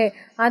இருக்குது.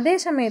 அதே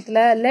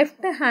சமயத்தில்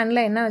லெஃப்ட்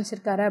ஹேண்டில் என்ன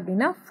வச்சுருக்காரு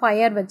அப்படின்னா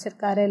ஃபயர்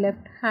வச்சுருக்காரு.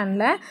 லெஃப்ட்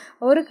ஹேண்டில்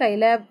ஒரு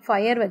கையில்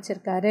ஃபயர்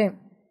வச்சுருக்காரு.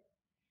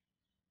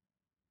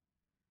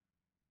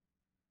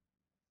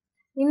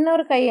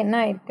 இன்னொரு கை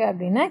என்ன இருக்குது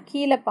அப்படின்னா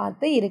கீழே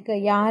பார்த்து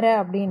இருக்குது. யார்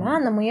அப்படின்னா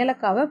அந்த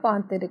முயலக்காவை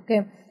பார்த்து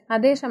இருக்குது.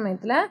 அதே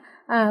சமயத்தில்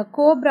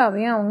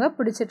கோப்ராவையும் அவங்க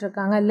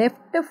பிடிச்சிட்ருக்காங்க.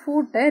 லெஃப்ட்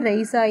ஃபுட்டு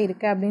ரைஸ்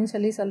ஆகிருக்கு அப்படின்னு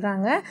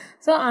சொல்கிறாங்க.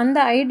 ஸோ அந்த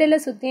ஐடலை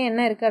சுற்றி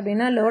என்ன இருக்குது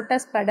அப்படின்னா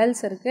லோட்டஸ்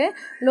பெடல்ஸ் இருக்குது.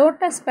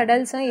 லோட்டஸ்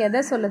பெடல்ஸும்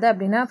எதை சொல்லுது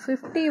அப்படின்னா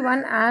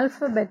 51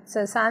 ஆல்ஃபபெட்ஸ்,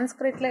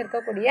 சான்ஸ்கிரிட்டில்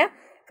இருக்கக்கூடிய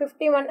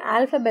 51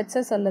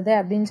 ஆல்ஃபபெட்ஸை சொல்லுது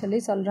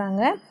அப்படின்னு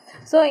சொல்கிறாங்க.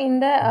 ஸோ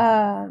இந்த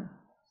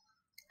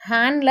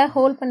ஹேண்டில்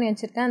ஹோல்ட் பண்ணி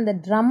வச்சுருக்கேன் அந்த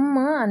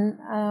ட்ரம்மு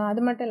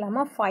அது மட்டும்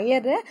இல்லாமல்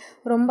ஃபயரு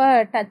ரொம்ப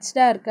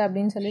டச்டாக இருக்குது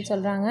அப்படின்னு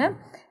சொல்கிறாங்க.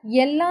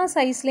 எல்லா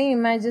சைஸ்லேயும்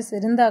இமேஜஸ்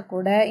இருந்தால்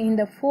கூட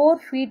இந்த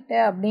 4 ஃபீட்டு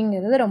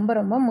அப்படிங்கிறது ரொம்ப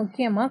ரொம்ப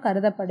முக்கியமாக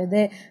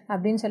கருதப்படுது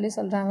அப்படின்னு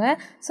சொல்கிறாங்க.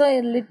 ஸோ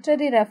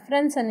லிட்ரரி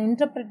ரெஃபரன்ஸ் அண்ட்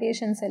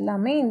இன்டர்ப்ரிட்டேஷன்ஸ்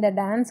எல்லாமே இந்த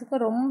டான்ஸுக்கு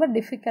ரொம்ப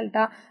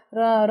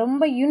டிஃபிகல்ட்டாக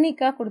ரொம்ப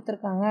யூனிக்காக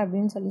கொடுத்துருக்காங்க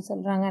அப்படின்னு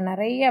சொல்கிறாங்க.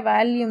 நிறைய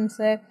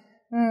வேல்யூம்ஸு,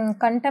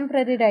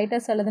 கண்டெம்ப்ரரி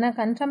ரைட்டர்ஸ் எழுதுனா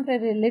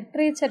கண்டெம்ப்ரரி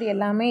லிட்ரேச்சர்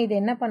எல்லாமே இது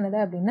என்ன பண்ணுது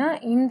அப்படின்னா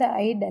இந்த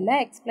ஐடலை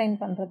எக்ஸ்பிளைன்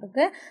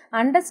பண்ணுறதுக்கு,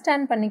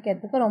 அண்டர்ஸ்டாண்ட்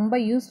பண்ணிக்கிறதுக்கு ரொம்ப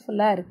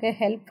யூஸ்ஃபுல்லாக இருக்குது,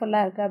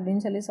 ஹெல்ப்ஃபுல்லாக இருக்குது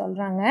அப்படின்னு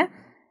சொல்கிறாங்க.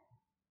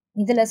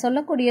 இதில்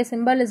சொல்லக்கூடிய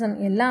சிம்பாலிசம்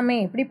எல்லாமே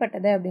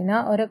எப்படிப்பட்டது அப்படின்னா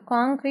ஒரு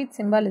காங்க்ரீட்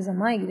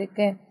சிம்பாலிசமாக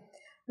இருக்குது.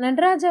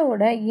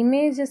 நடராஜாவோட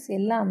இமேஜஸ்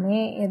எல்லாமே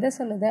எதை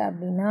சொல்லுது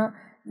அப்படின்னா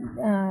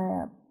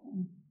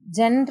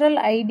general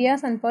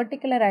ideas and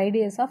particular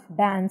ideas of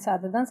dance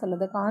அது தான்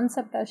சொல்லுது.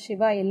 கான்செப்ட் ஆஃப்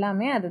சிவா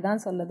எல்லாமே அது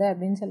தான் சொல்லுது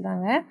அப்படின்னு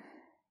சொல்கிறாங்க.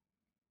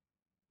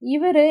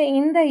 இவர்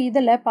இந்த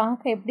இதில்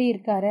பார்க்க எப்படி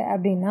இருக்கார்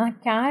அப்படின்னா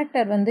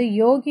கேரக்டர் வந்து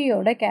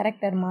யோகியோட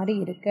கேரக்டர் மாதிரி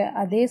இருக்குது.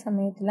 அதே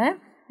சமயத்தில்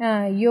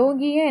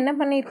யோகியும் என்ன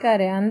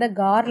பண்ணியிருக்காரு அந்த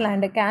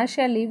கார்லேண்டு,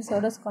 கேஷியா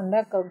லீவ்ஸோட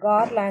கொண்ட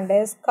கார்லேண்டு,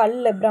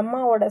 ஸ்கல்லு,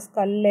 பிரம்மாவோட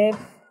ஸ்கல்லு,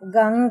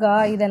 கங்கா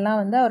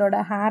இதெல்லாம் வந்து அவரோட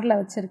ஹேரில்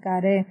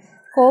வச்சுருக்காரு.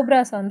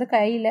 கோப்ராஸ் வந்து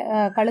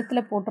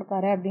கழுத்தில்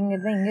போட்டிருக்காரு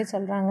அப்படிங்கிறத இங்கே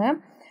சொல்கிறாங்க.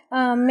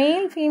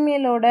 மேல்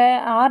ஃபீமேலோட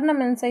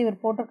ஆர்னமெண்ட்ஸை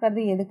இவர்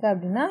போட்டிருக்கிறது எதுக்கு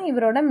அப்படின்னா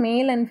இவரோட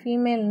மேல் அண்ட்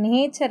ஃபீமேல்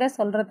நேச்சரை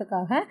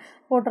சொல்கிறதுக்காக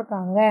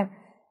போட்டிருக்காங்க.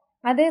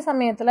 அதே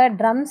சமயத்தில்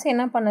ட்ரம்ஸ்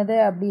என்ன பண்ணுது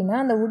அப்படின்னா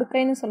அந்த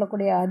உடுக்கைன்னு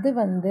சொல்லக்கூடிய அது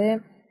வந்து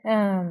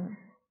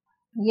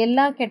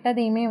எல்லா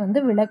கெட்டதையுமே வந்து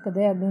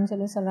விளக்குது அப்படின்னு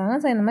சொல்கிறாங்க.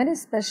 ஸோ இந்த மாதிரி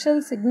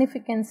ஸ்பெஷல்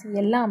சிக்னிஃபிகன்ஸ்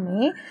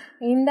எல்லாமே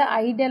இந்த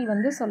ஐடியல்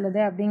வந்து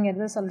சொல்லுது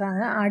அப்படிங்கிறத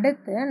சொல்கிறாங்க.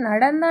 அடுத்து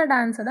நடந்த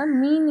டான்ஸோட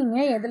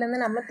மீனிங்கை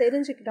எதுலேருந்து நம்ம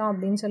தெரிஞ்சுக்கிட்டோம்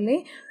அப்படின்னு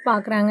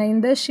பார்க்குறாங்க.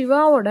 இந்த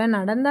சிவாவோட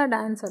நடந்த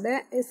டான்ஸோட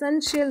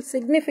எசென்ஷியல்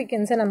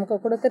சிக்னிஃபிகன்ஸை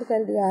நமக்கு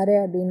கொடுத்துருக்கிறது யார்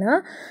அப்படின்னா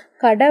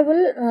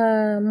கடவுள்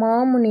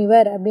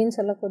மாமுனிவர் அப்படின்னு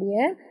சொல்லக்கூடிய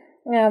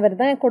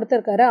அவர் தான்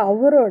கொடுத்துருக்காரு.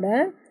 அவரோட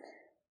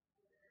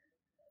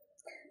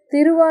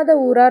திருவாத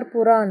ஊரார்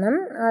புராணம்,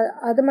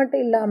 அது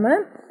மட்டும்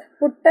இல்லாமல்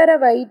புட்டர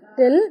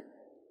வயிற்றில்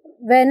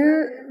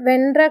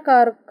வென்ற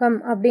கார்க்கம்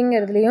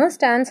அப்படிங்கிறதுலையும்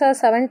ஸ்டான்ஸா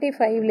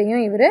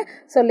 75லையும் இவர்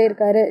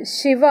சொல்லியிருக்காரு.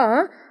 சிவா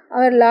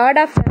அவர் லார்ட்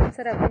ஆஃப்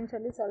டான்சர் அப்படின்னு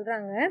சொல்லி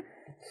சொல்கிறாங்க.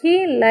 He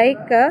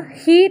like a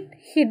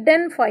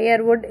hidden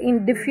firewood in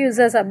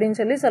diffusers அப்படின்னு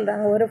சொல்லி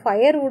சொல்கிறாங்க. ஒரு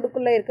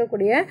ஃபயர்வுட்டுக்குள்ளே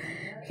இருக்கக்கூடிய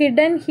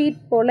ஹிடன்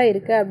ஹீட் போல்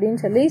இருக்குது அப்படின்னு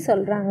சொல்லி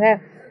சொல்கிறாங்க.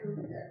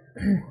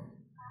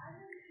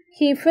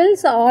 He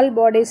fils all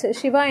bodies.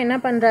 Siva என்ன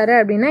பண்ணுறாரு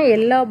அப்படின்னா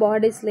எல்லா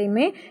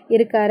பாடிஸ்லேயுமே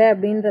இருக்காரு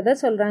அப்படின்றத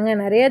சொல்கிறாங்க.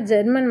 நிறைய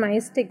ஜெர்மன்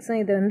மைஸ்டிக்ஸும்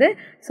இது வந்து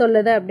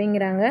சொல்லுது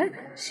அப்படிங்கிறாங்க.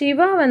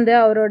 சிவா வந்து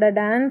அவரோட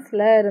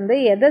டான்ஸில் இருந்து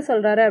எதை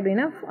சொல்கிறாரு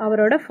அப்படின்னா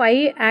அவரோட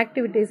 5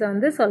 ஆக்டிவிட்டீஸை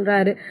வந்து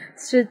சொல்கிறாரு.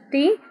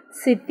 ஸ்ருதி,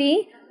 சித்தி,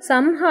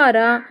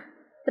 சம்ஹாரா,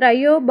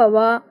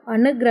 த்ரயோபவா,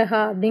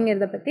 அனுகிரகா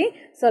அப்படிங்கிறத பற்றி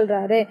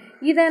சொல்கிறாரு.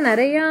 இதை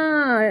நிறையா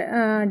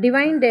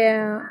டிவைன்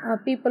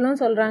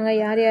பீப்புளும் சொல்கிறாங்க.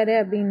 யார் யார்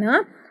அப்படின்னா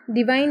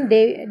டிவைன்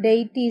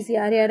டெய்டீஸ்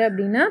யார் யார்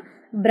அப்படின்னா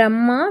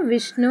பிரம்மா,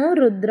 விஷ்ணு,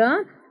 ருத்ரா,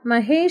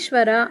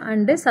 மகேஸ்வரா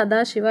அண்டு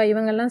சதாசிவா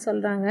இவங்கெல்லாம்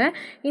சொல்கிறாங்க.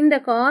 இந்த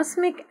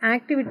காஸ்மிக்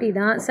ஆக்டிவிட்டி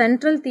தான்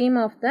central theme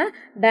of the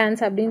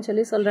dance அப்படின்னு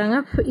சொல்லி சொல்கிறாங்க.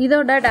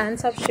 இதோட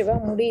டான்ஸ் ஆஃப் சிவா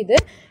முடியுது.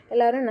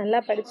 எல்லோரும்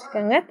நல்லா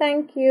படிச்சுக்கோங்க.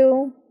 Thank you.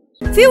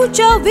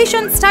 Future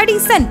Vision Study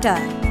Center,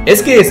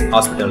 SKS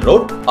Hospital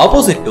Road,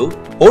 opposite to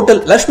Hotel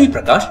Lakshmi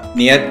Prakash,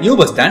 near New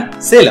Bus Stand,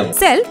 Salem.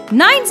 Cell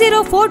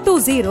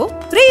 90420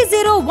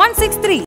 30163.